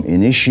pathway moved from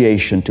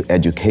initiation to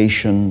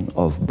education,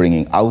 of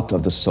bringing out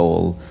of the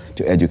soul,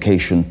 to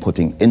education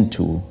putting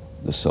into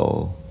the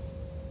soul.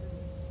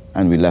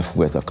 And we left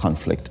with a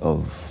conflict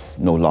of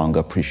no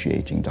longer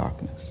appreciating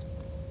darkness.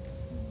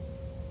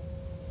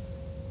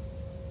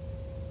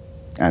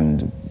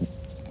 And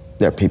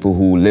there are people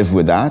who live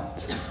with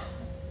that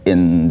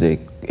in the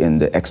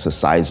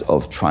exercise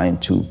of trying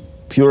to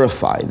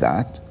purify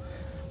that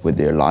with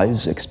their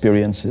lives,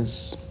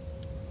 experiences,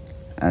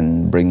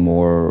 and bring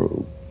more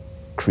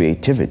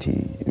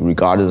creativity.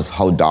 Regardless of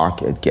how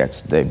dark it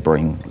gets, they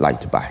bring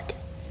light back,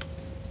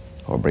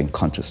 or bring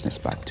consciousness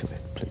back to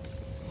it, please.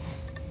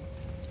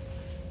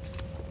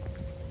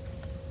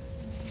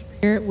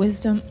 Spirit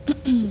wisdom.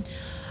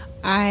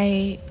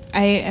 I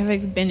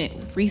have been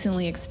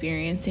recently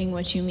experiencing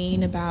what you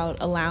mean about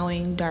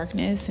allowing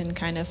darkness and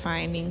kind of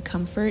finding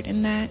comfort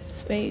in that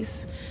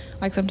space.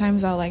 Like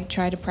sometimes I'll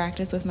try to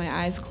practice with my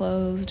eyes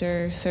closed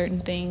or certain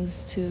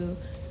things to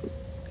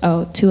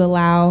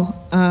allow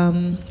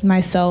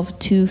myself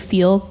to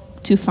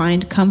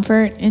find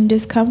comfort in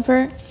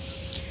discomfort.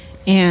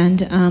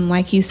 And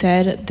like you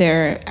said,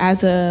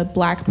 as a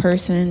Black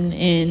person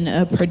in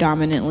a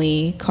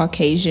predominantly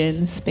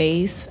Caucasian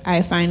space,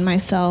 I find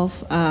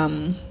myself,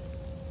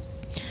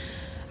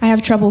 I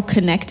have trouble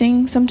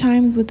connecting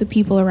sometimes with the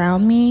people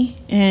around me,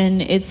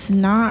 and it's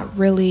not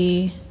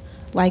really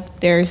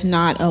like there's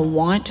not a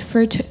want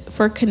for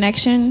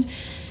connection.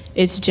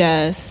 It's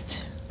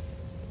just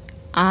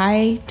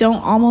I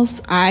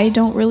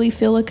don't really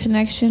feel a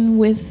connection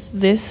with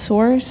this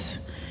source.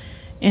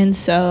 And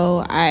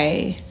so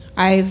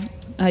I'm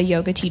a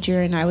yoga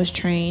teacher, and I was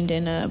trained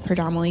in a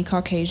predominantly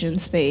Caucasian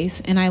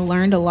space, and I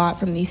learned a lot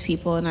from these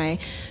people, and I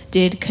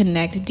did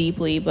connect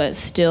deeply, but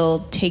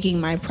still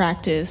taking my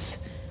practice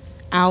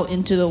out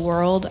into the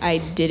world, I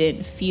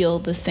didn't feel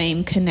the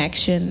same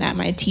connection that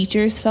my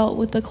teachers felt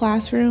with the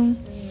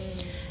classroom.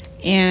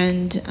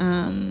 And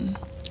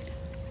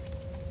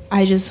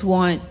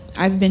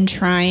I've been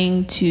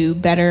trying to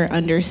better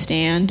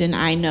understand, and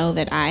I know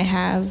that I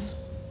have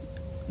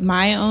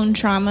my own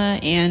trauma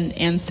and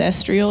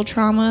ancestral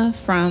trauma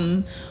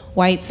from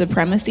white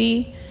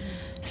supremacy.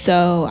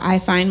 So I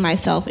find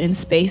myself in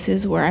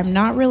spaces where I'm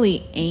not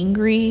really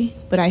angry,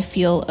 but I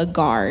feel a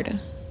guard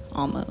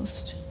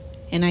almost.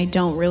 And I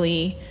don't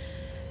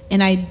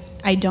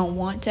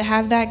want to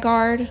have that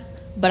guard,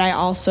 but I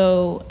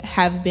also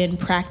have been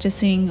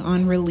practicing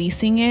on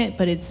releasing it,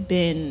 but it's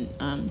been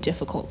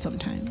difficult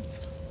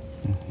sometimes.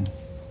 Mm-hmm.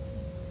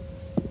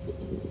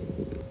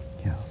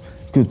 Yeah,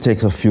 could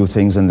take a few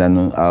things and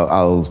then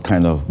I'll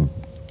kind of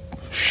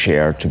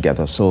share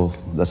together. So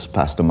let's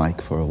pass the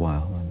mic for a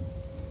while.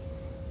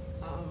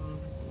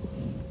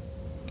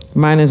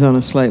 Mine is on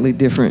a slightly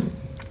different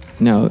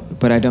note,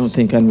 but I don't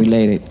think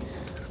unrelated.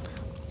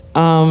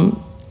 I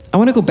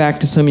want to go back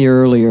to some of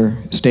your earlier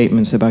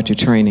statements about your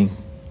training,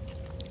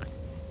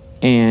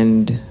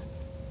 and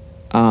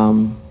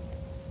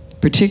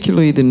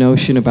particularly the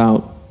notion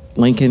about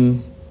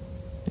Lincoln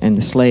and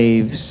the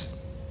slaves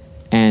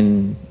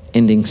and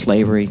ending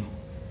slavery,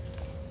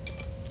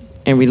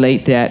 and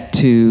relate that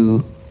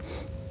to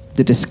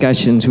the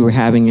discussions we were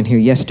having in here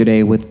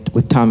yesterday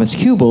with Thomas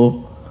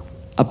Hubel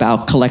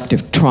about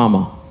collective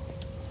trauma.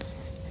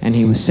 And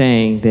he was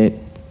saying that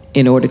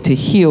in order to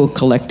heal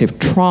collective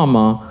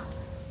trauma,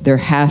 there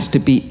has to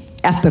be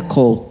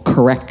ethical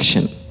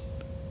correction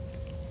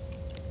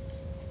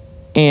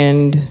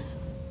And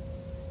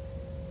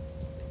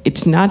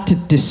it's not to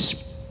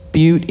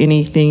dispute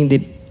anything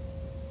that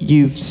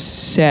you've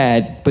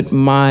said, but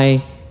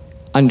my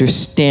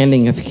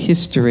understanding of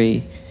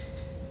history,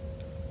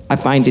 I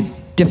find it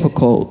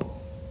difficult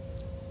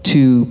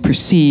to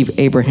perceive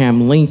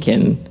Abraham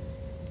Lincoln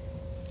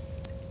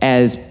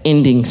as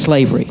ending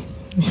slavery.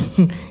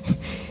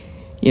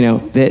 You know,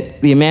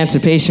 that the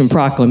Emancipation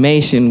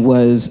Proclamation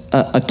was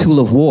a tool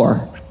of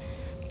war,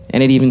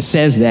 and it even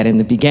says that in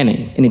the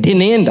beginning. And it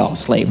didn't end all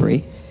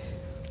slavery.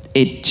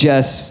 It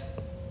just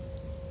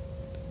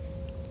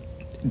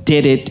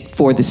did it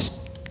for the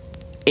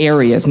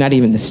areas, not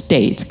even the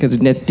states, because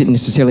it didn't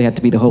necessarily have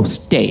to be the whole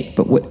state,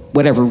 but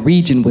whatever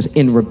region was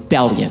in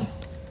rebellion.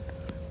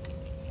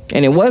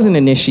 And it wasn't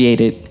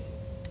initiated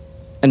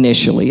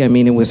initially. I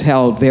mean, it was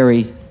held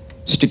very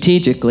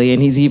strategically,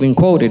 and he's even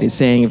quoted as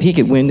saying if he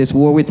could win this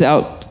war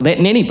without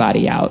letting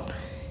anybody out,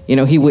 you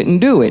know, he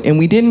wouldn't do it. And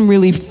we didn't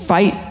really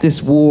fight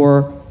this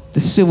war, the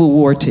Civil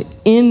War, to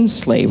end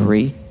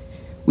slavery.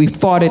 We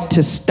fought it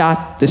to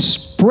stop the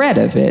spread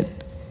of it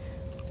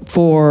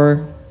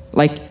for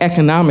like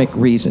economic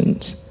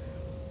reasons.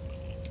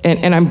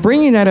 And I'm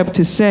bringing that up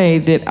to say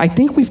that I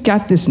think we've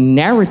got this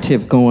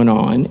narrative going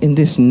on in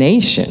this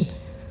nation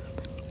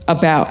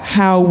about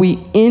how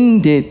we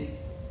ended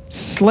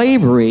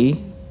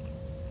slavery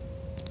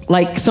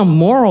like some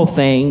moral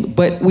thing,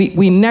 but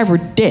we never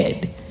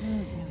did.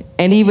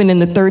 And even in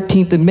the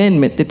 13th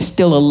Amendment, that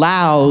still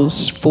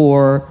allows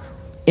for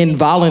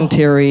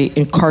involuntary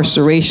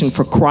incarceration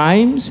for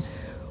crimes,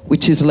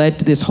 which has led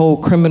to this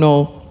whole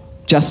criminal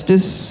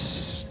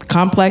justice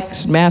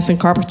complex, mass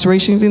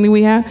incarceration thing that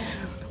we have.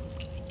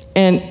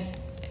 And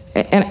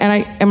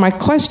my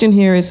question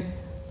here is,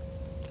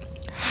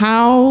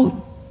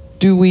 how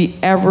do we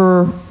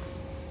ever,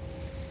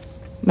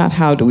 not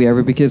how do we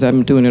ever, because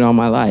I'm doing it all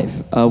my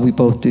life. We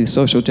both do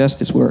social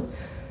justice work.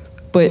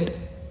 But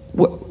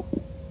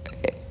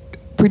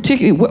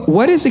particularly,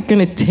 what is it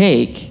going to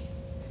take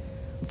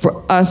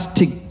for us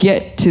to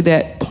get to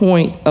that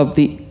point of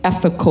the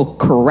ethical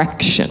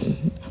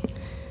correction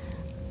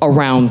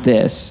around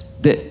this?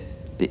 That,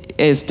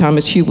 as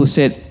Thomas Hubel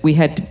said, we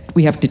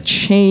have to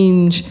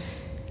change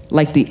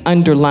like the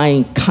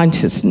underlying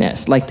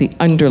consciousness, like the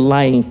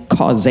underlying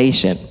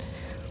causation.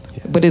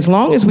 Yes. But as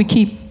long as we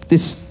keep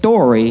this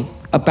story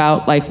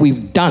about like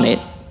we've done it,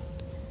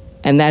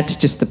 and that's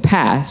just the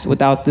past,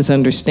 without this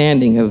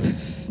understanding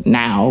of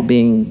now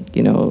being,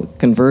 you know,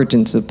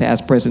 convergence of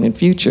past, present, and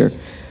future,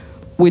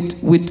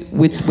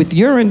 with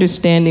your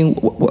understanding,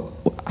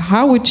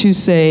 how would you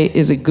say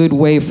is a good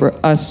way for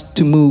us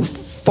to move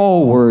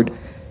forward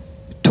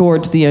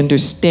towards the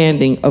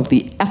understanding of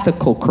the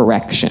ethical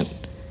correction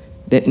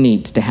that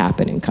needs to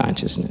happen in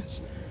consciousness?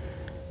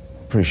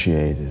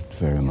 Appreciate it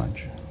very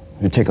much.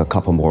 We'll take a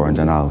couple more and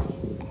then I'll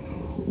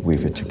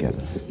weave it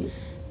together.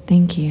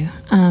 Thank you.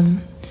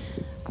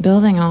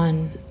 Building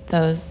on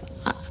those,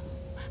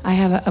 I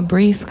have a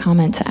brief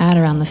comment to add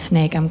around the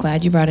snake. I'm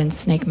glad you brought in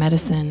snake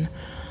medicine.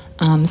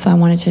 So I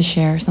wanted to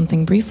share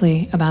something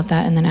briefly about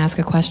that and then ask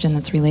a question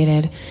that's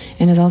related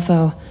and is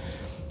also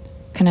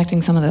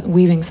connecting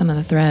weaving some of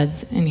the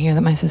threads in here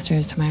that my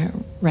sisters to my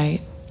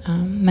right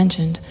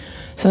mentioned.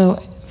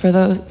 So for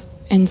those,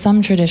 in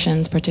some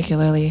traditions,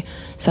 particularly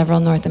several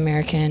North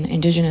American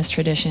indigenous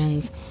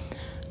traditions,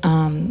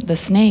 the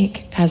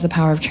snake has the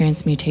power of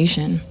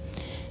transmutation.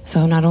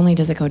 So not only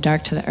does it go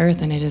dark to the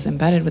earth and it is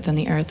embedded within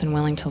the earth and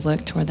willing to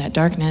look toward that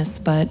darkness,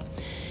 but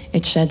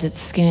it sheds its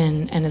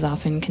skin and is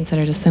often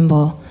considered a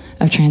symbol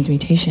of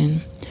transmutation.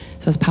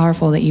 So it's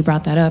powerful that you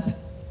brought that up,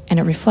 and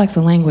it reflects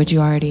a language you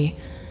already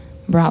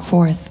brought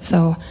forth.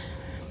 So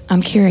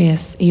I'm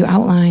curious, you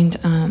outlined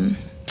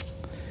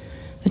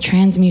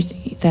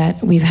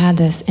that we've had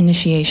this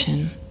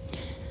initiation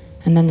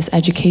and then this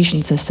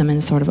education system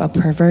and sort of a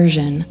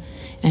perversion,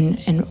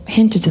 and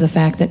hinted to the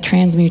fact that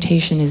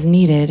transmutation is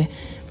needed.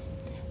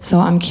 So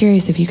I'm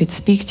curious if you could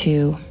speak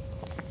to,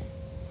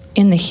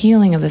 in the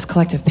healing of this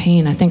collective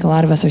pain, I think a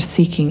lot of us are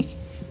seeking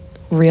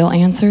real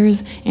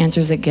answers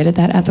that get at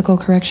that ethical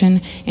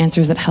correction,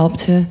 answers that help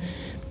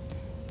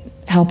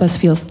us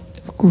feel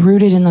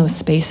rooted in those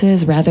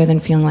spaces rather than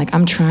feeling like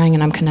I'm trying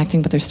and I'm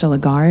connecting, but there's still a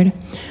guard.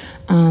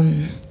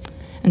 And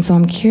so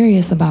I'm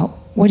curious about,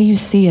 what do you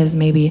see as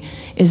maybe,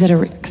 is it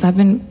because I've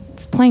been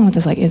playing with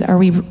this, like, are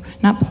we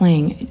not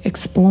playing,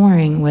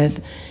 exploring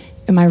with,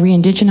 am I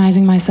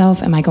re-indigenizing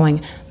myself? Am I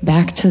going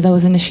back to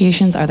those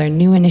initiations? Are there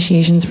new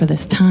initiations for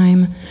this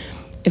time?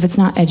 If it's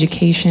not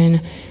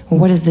education,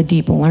 what is the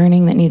deep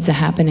learning that needs to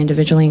happen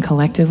individually and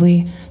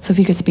collectively? So if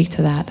you could speak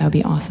to that, that would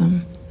be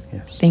awesome.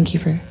 Yes. Thank you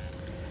for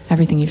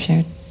everything you've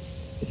shared.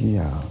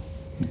 Yeah.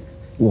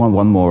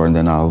 One more, and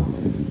then I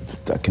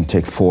can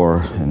take 4,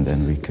 and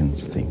then we can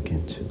think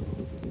into.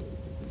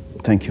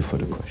 Thank you for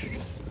the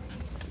question.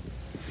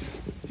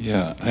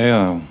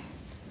 Yeah,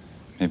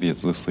 maybe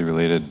it's loosely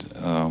related.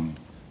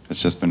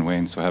 It's just been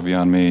weighing so heavy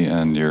on me,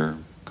 and your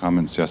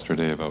comments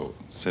yesterday about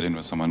sitting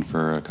with someone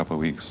for a couple of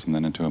weeks and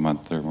then into a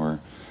month or more,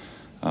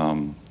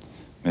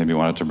 maybe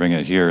wanted to bring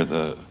it here.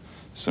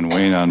 It's been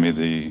weighing on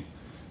me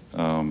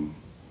the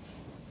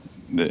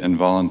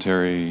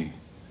involuntary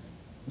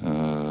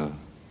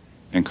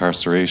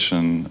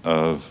incarceration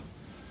of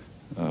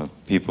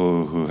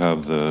people who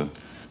have the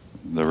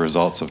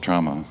results of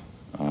trauma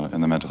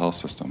in the mental health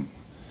system,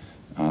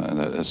 and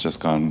that has just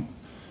gone.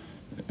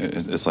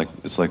 It's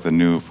like the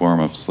new form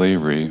of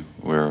slavery,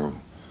 where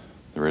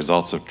the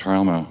results of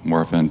trauma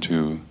morph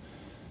into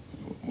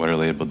what are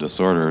labeled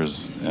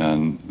disorders,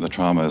 and the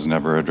trauma is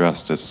never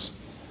addressed. It's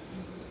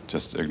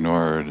just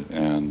ignored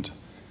and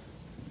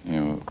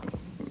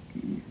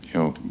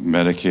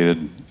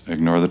medicated,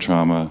 ignore the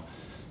trauma,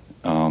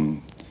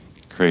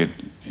 create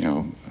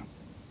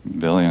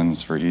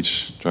billions for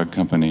each drug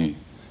company,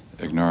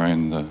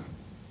 ignoring the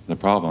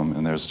problem.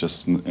 And there's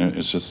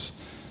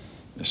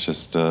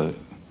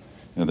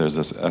there's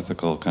this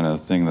ethical kind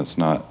of thing that's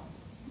not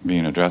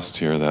being addressed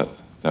here, that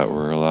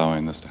we're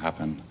allowing this to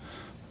happen.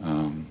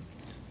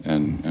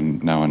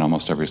 And now in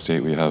almost every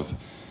state we have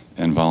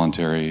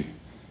involuntary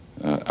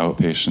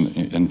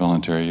outpatient,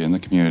 involuntary in the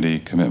community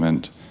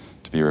commitment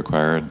to be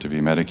required to be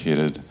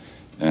medicated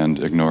and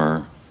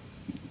ignore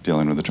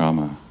dealing with the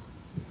trauma.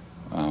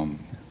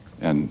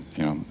 And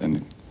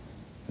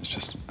it's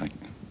just, I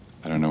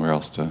don't know where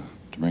else to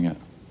bring it.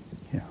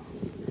 Yeah,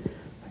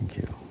 thank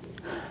you.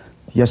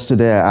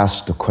 Yesterday I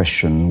asked the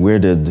question, where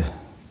did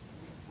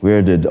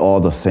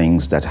all the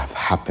things that have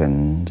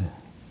happened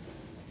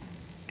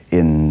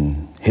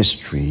in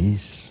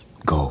histories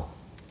go?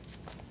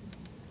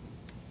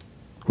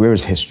 Where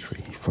is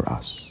history for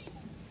us?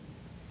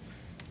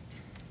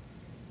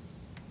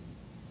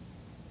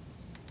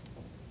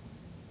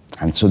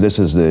 And so this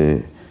is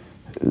the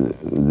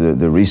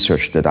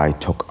research that I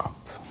took up.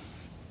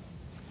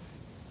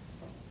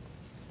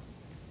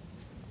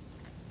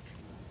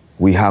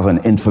 We have an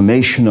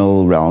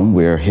informational realm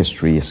where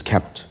history is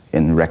kept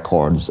in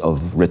records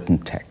of written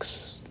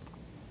texts,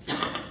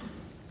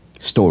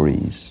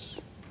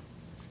 stories,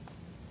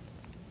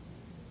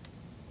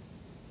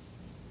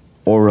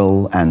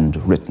 oral and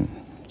written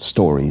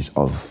stories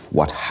of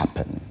what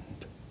happened.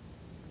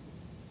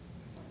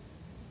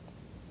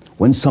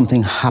 When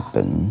something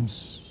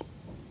happens,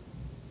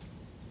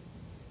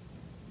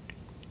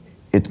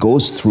 it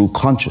goes through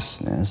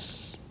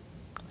consciousness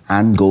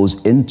and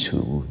goes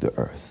into the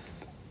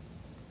earth.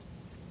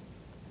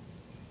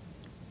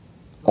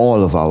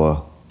 All of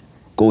our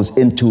goes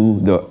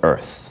into the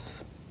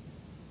earth.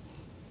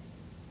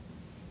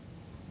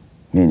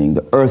 Meaning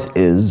the earth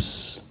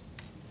is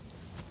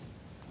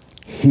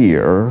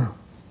here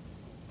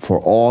for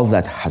all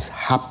that has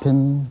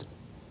happened,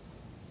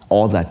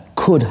 all that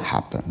could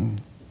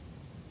happen,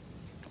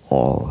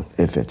 all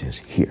if it is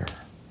here.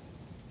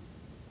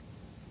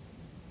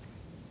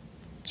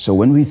 So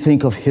when we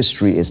think of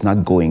history, it's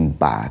not going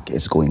back,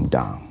 it's going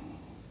down.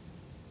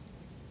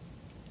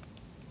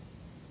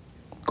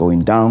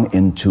 Going down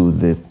into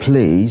the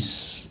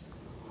place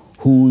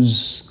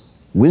whose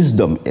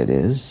wisdom it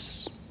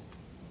is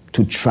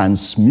to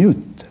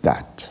transmute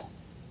that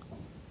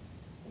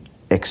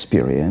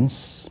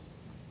experience,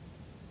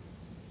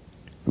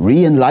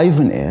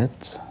 re-enliven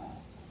it,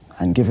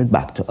 and give it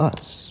back to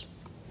us.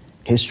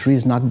 History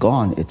is not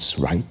gone, it's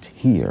right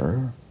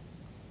here,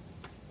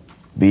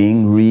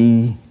 being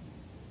re-engaged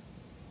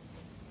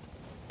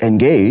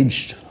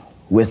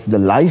with the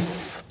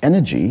life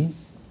energy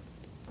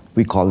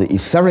we call the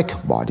etheric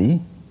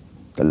body,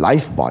 the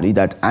life body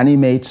that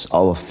animates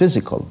our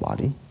physical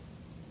body,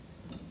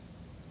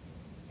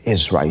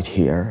 is right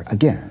here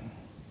again.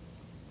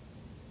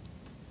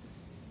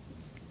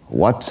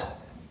 What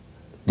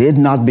did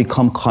not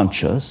become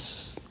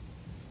conscious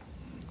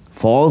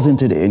falls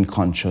into the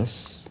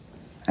unconscious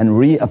and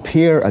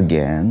reappear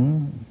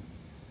again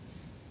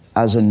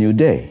as a new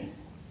day.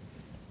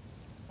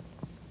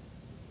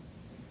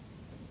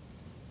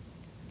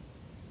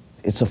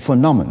 It's a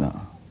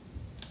phenomena.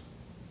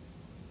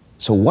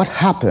 So what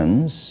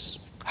happened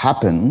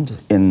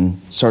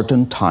in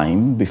certain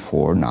time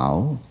before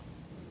now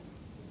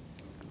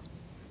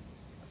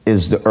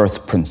is the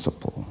earth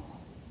principle.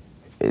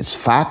 It's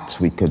fact,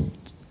 we could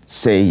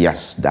say,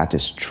 yes, that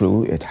is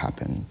true, it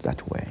happened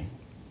that way.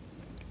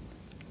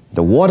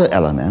 The water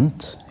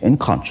element in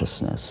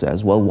consciousness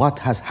says, well, what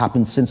has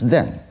happened since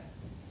then?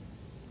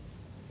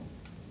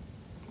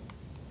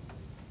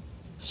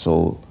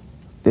 So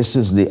this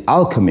is the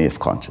alchemy of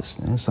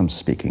consciousness I'm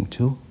speaking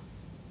to.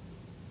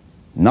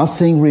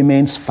 Nothing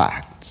remains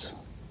fact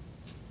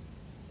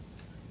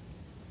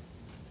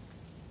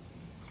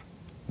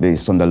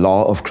based on the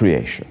law of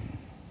creation.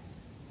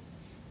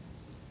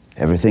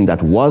 Everything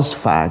that was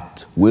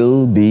fact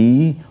will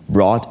be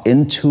brought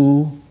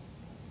into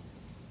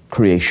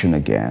creation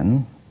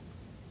again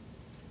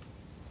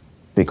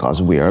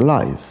because we are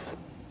alive.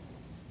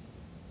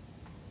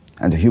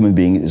 And the human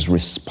being is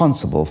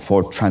responsible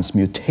for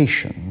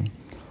transmutation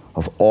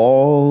of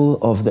all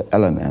of the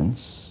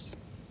elements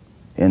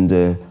in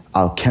the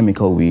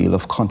alchemical wheel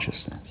of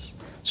consciousness.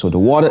 So the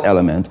water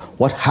element,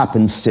 what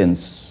happened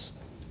since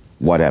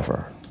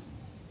whatever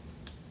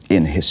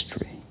in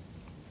history?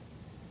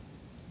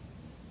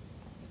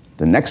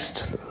 The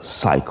next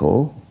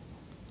cycle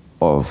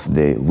of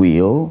the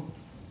wheel.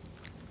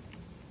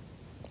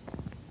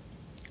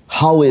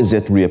 How is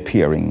it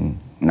reappearing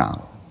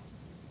now?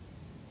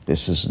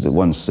 This is the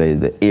one say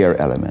the air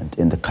element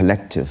in the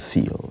collective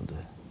field.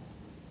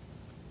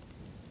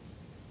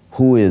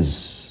 Who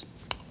is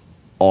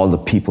all the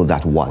people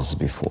that was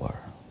before?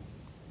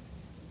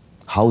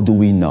 How do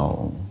we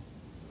know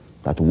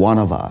that one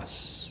of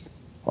us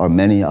or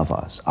many of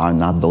us are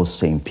not those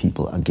same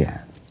people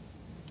again?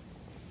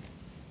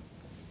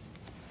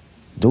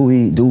 Do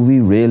we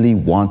really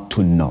want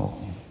to know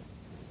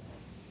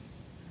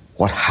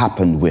what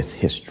happened with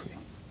history?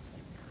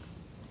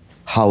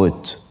 How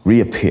it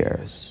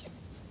reappears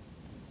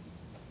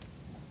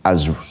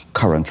as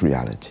current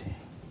reality?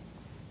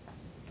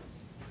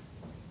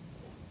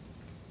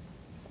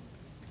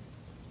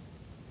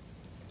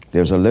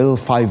 There's a little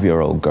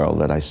 5-year-old girl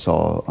that I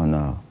saw on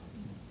a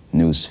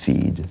news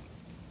feed.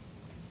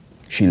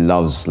 She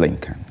loves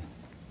Lincoln.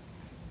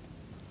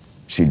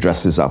 She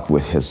dresses up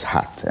with his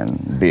hat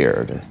and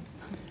beard.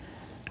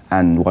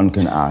 And one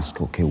can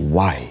ask, okay,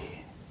 why?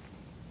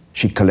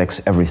 She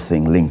collects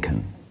everything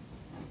Lincoln,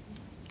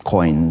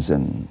 coins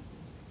and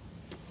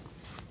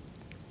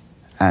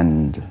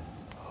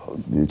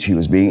she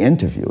was being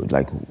interviewed,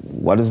 like,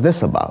 what is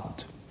this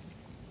about?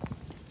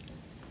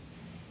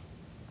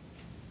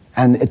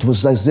 And it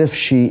was as if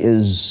she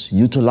is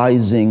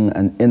utilizing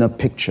an inner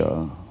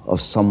picture of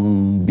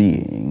some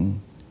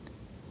being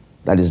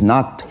that is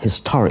not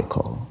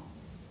historical.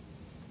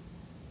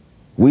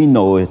 We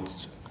know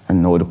it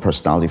and know the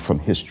personality from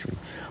history,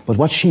 but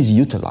what she's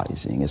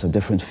utilizing is a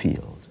different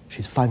field.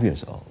 She's 5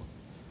 years old.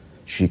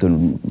 She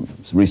can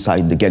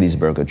recite the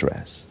Gettysburg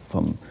Address,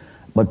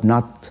 but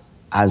not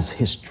as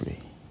history.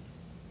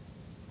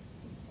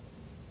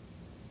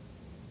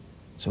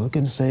 So we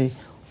can say,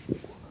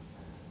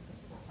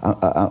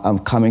 I'm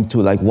coming to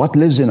like, what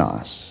lives in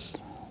us?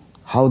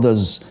 How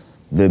does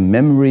the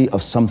memory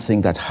of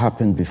something that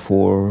happened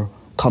before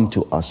come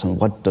to us, and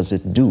what does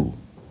it do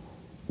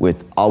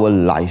with our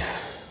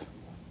life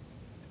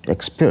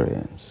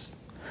experience?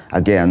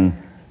 Again,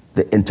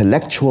 the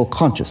intellectual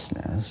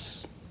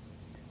consciousness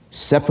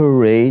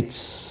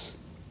separates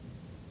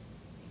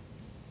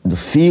the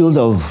field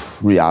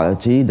of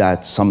reality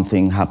that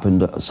something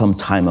happened some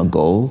time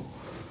ago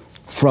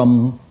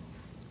from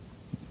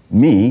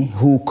me,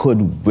 who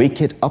could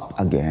wake it up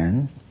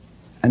again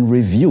and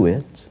review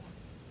it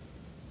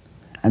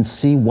and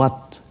see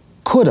what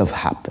could have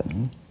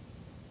happened,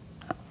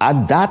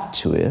 add that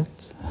to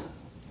it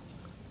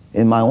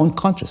in my own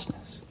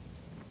consciousness.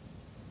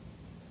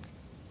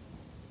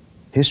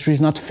 History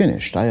is not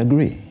finished, I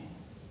agree.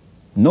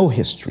 No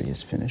history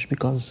is finished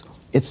because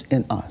it's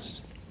in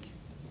us.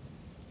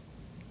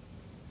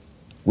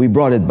 We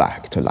brought it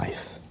back to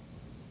life.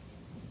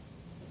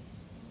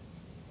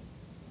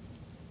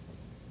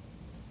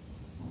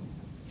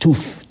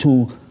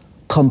 To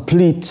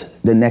complete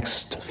the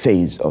next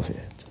phase of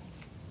it.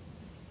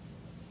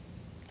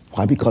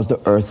 Why? Because the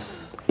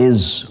earth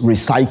is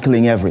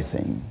recycling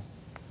everything,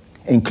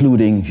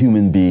 including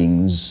human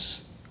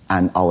beings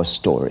and our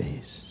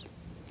stories.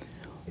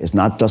 It's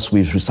not just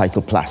we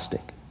recycle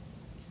plastic.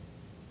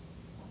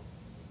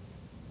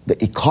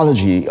 The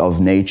ecology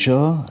of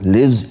nature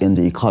lives in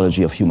the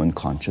ecology of human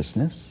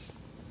consciousness,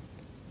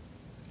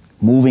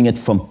 moving it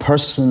from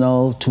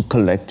personal to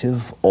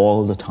collective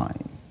all the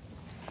time.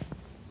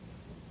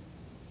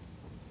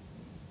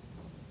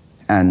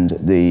 And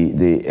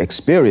the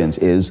experience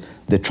is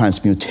the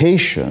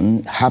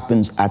transmutation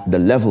happens at the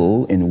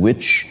level in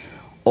which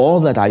all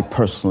that I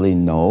personally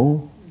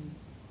know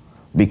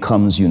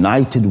becomes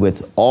united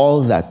with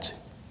all that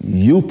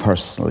you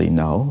personally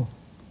know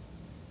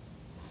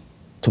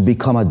to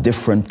become a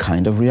different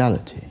kind of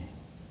reality.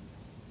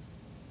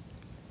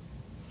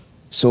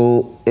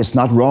 So it's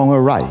not wrong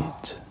or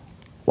right.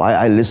 Why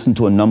I listen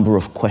to a number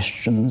of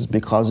questions?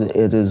 Because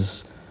it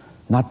is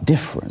not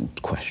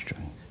different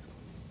questions.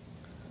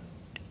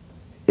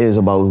 Is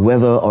about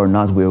whether or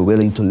not we're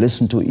willing to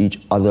listen to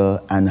each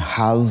other and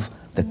have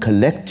the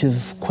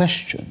collective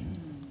question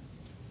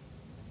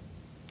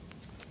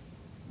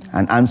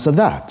and answer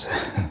that.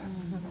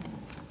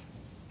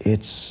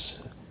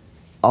 It's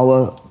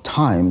our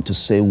time to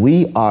say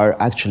we are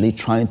actually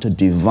trying to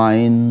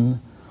divine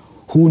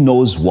who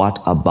knows what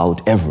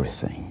about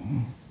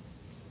everything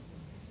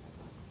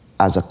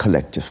as a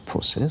collective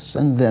process,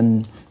 and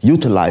then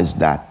utilize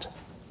that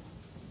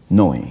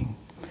knowing.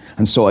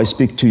 And so I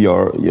speak to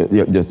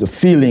the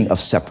feeling of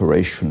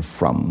separation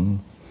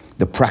from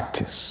the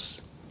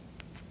practice.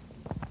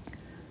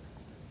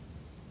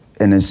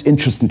 And it's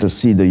interesting to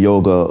see the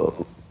yoga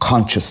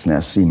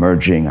consciousness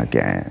emerging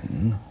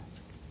again.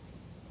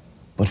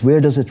 But where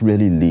does it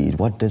really lead?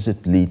 What does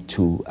it lead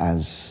to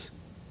as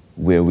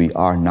where we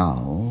are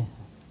now?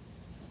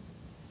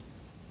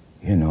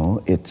 You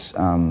know, it's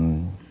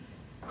the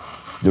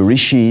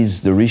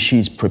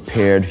rishis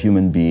prepared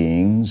human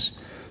beings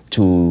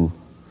to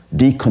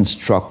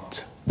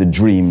deconstruct the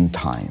dream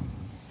time.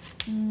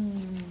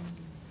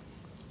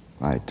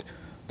 Right?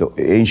 The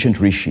ancient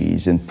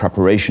rishis, in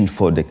preparation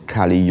for the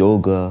Kali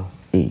Yoga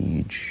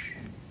age,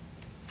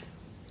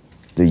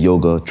 the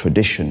yoga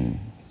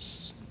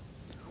traditions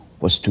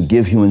was to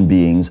give human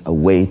beings a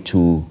way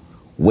to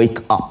wake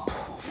up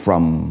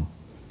from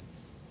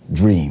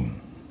dream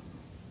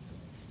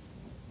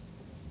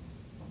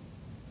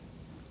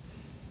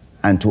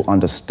and to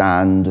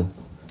understand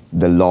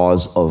the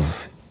laws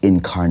of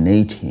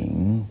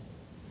incarnating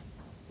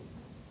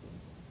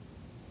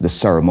the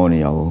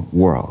ceremonial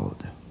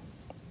world.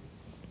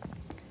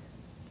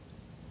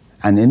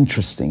 And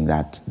interesting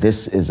that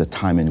this is a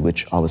time in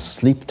which our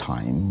sleep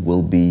time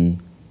will be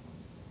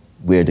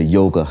where the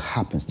yoga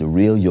happens. The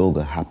real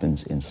yoga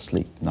happens in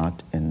sleep,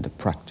 not in the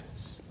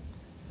practice.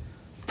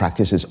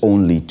 Practice is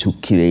only to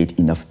create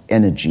enough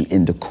energy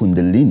in the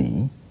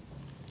kundalini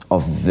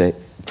of the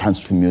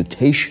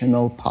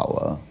transmutational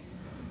power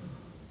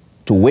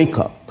to wake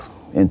up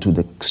into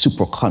the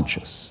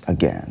superconscious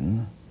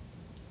again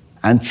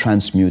and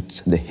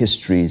transmute the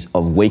histories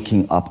of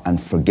waking up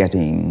and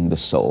forgetting the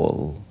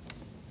soul.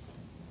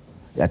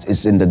 That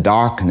is in the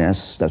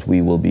darkness that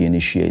we will be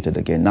initiated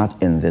again,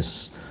 not in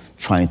this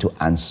trying to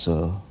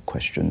answer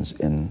questions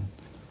in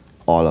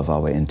all of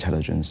our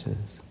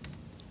intelligences.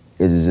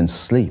 It is in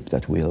sleep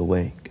that we'll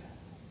awake.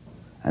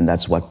 And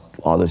that's what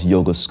all these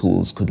yoga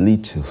schools could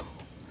lead to.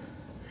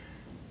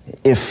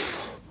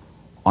 If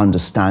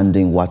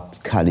understanding what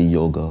Kali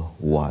Yoga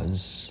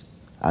was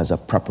as a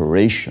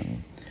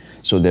preparation.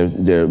 So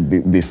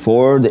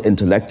before the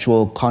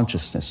intellectual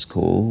consciousness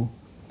school,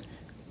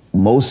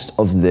 most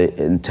of the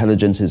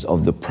intelligences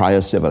of the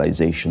prior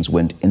civilizations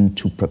went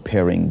into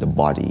preparing the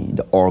body,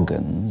 the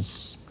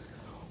organs,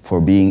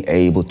 for being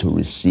able to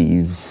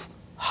receive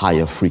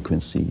higher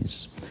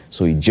frequencies.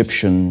 So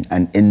Egyptian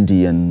and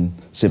Indian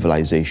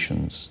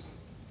civilizations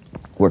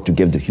were to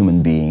give the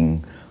human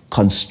being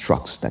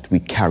constructs that we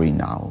carry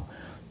now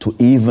to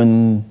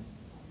even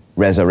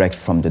resurrect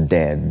from the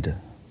dead.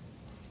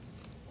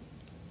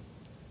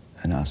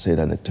 And I'll say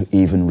that to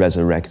even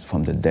resurrect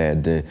from the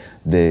dead,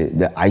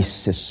 the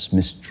Isis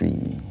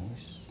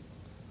mysteries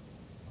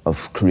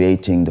of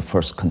creating the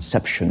first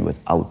conception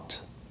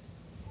without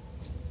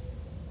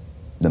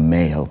the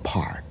male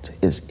part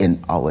is in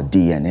our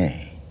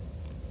DNA.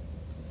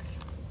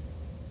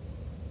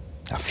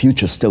 A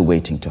future still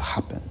waiting to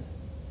happen.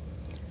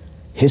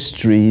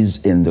 Histories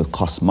in the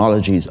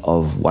cosmologies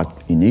of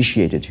what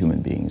initiated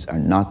human beings are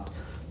not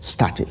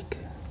static.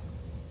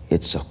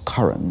 It's a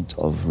current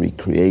of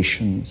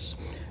recreations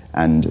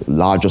and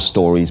larger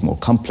stories, more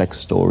complex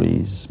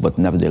stories, but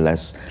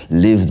nevertheless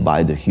lived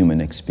by the human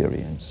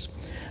experience.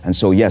 And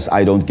so, yes,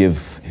 I don't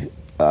give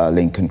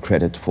Lincoln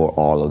credit for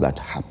all of that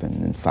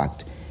happened. In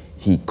fact,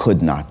 he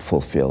could not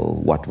fulfill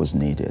what was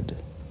needed.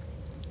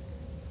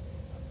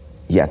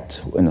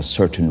 Yet, in a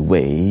certain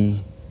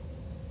way,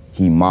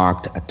 he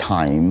marked a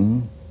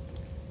time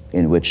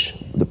in which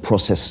the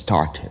process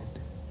started.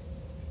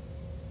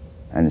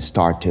 And it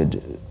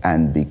started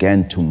and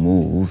began to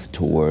move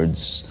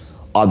towards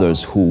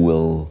others who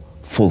will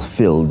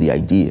fulfill the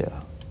idea.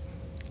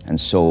 And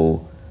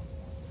so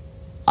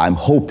I'm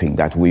hoping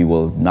that we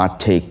will not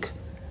take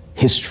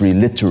history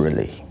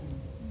literally,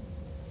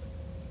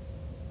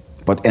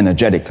 but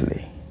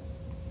energetically,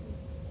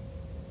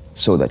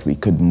 so that we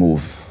could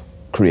move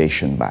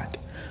creation back.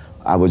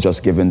 I was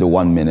just given the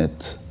 1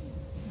 minute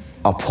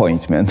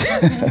appointment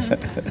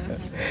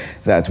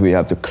that we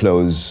have to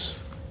close.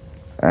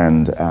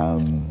 And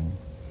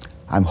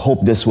I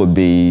hope this will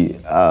be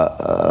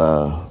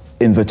an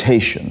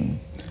invitation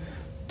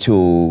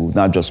to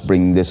not just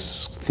bring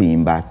this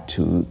theme back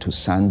to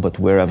Sand, but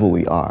wherever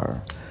we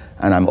are.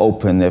 And I'm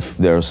open if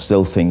there are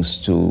still things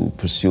to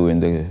pursue in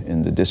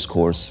the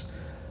discourse.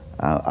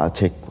 I'll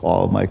take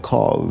all my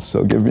calls.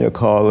 So give me a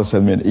call or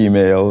send me an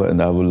email,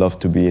 and I would love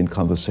to be in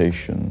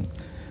conversation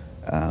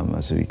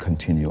as we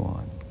continue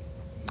on.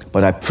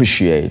 But I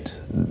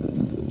appreciate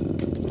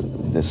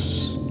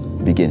this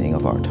beginning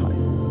of our time.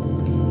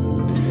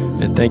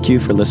 And thank you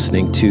for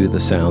listening to The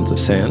Sounds of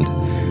Sand.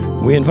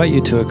 We invite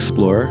you to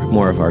explore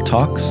more of our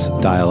talks,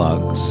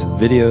 dialogues,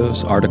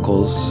 videos,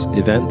 articles,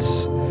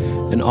 events,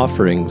 and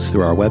offerings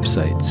through our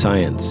website,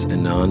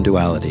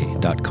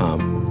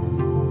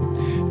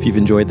 scienceandnonduality.com. If you've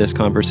enjoyed this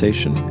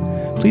conversation,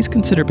 please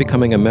consider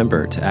becoming a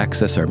member to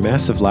access our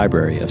massive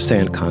library of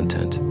Sand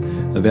content,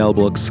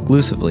 available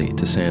exclusively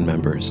to Sand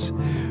members.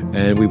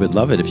 And we would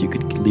love it if you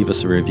could leave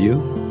us a review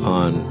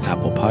on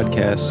Apple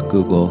Podcasts,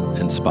 Google,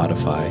 and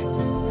Spotify.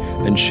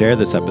 And share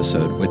this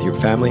episode with your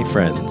family,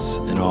 friends,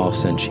 and all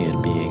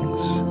sentient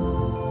beings.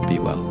 Be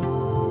well.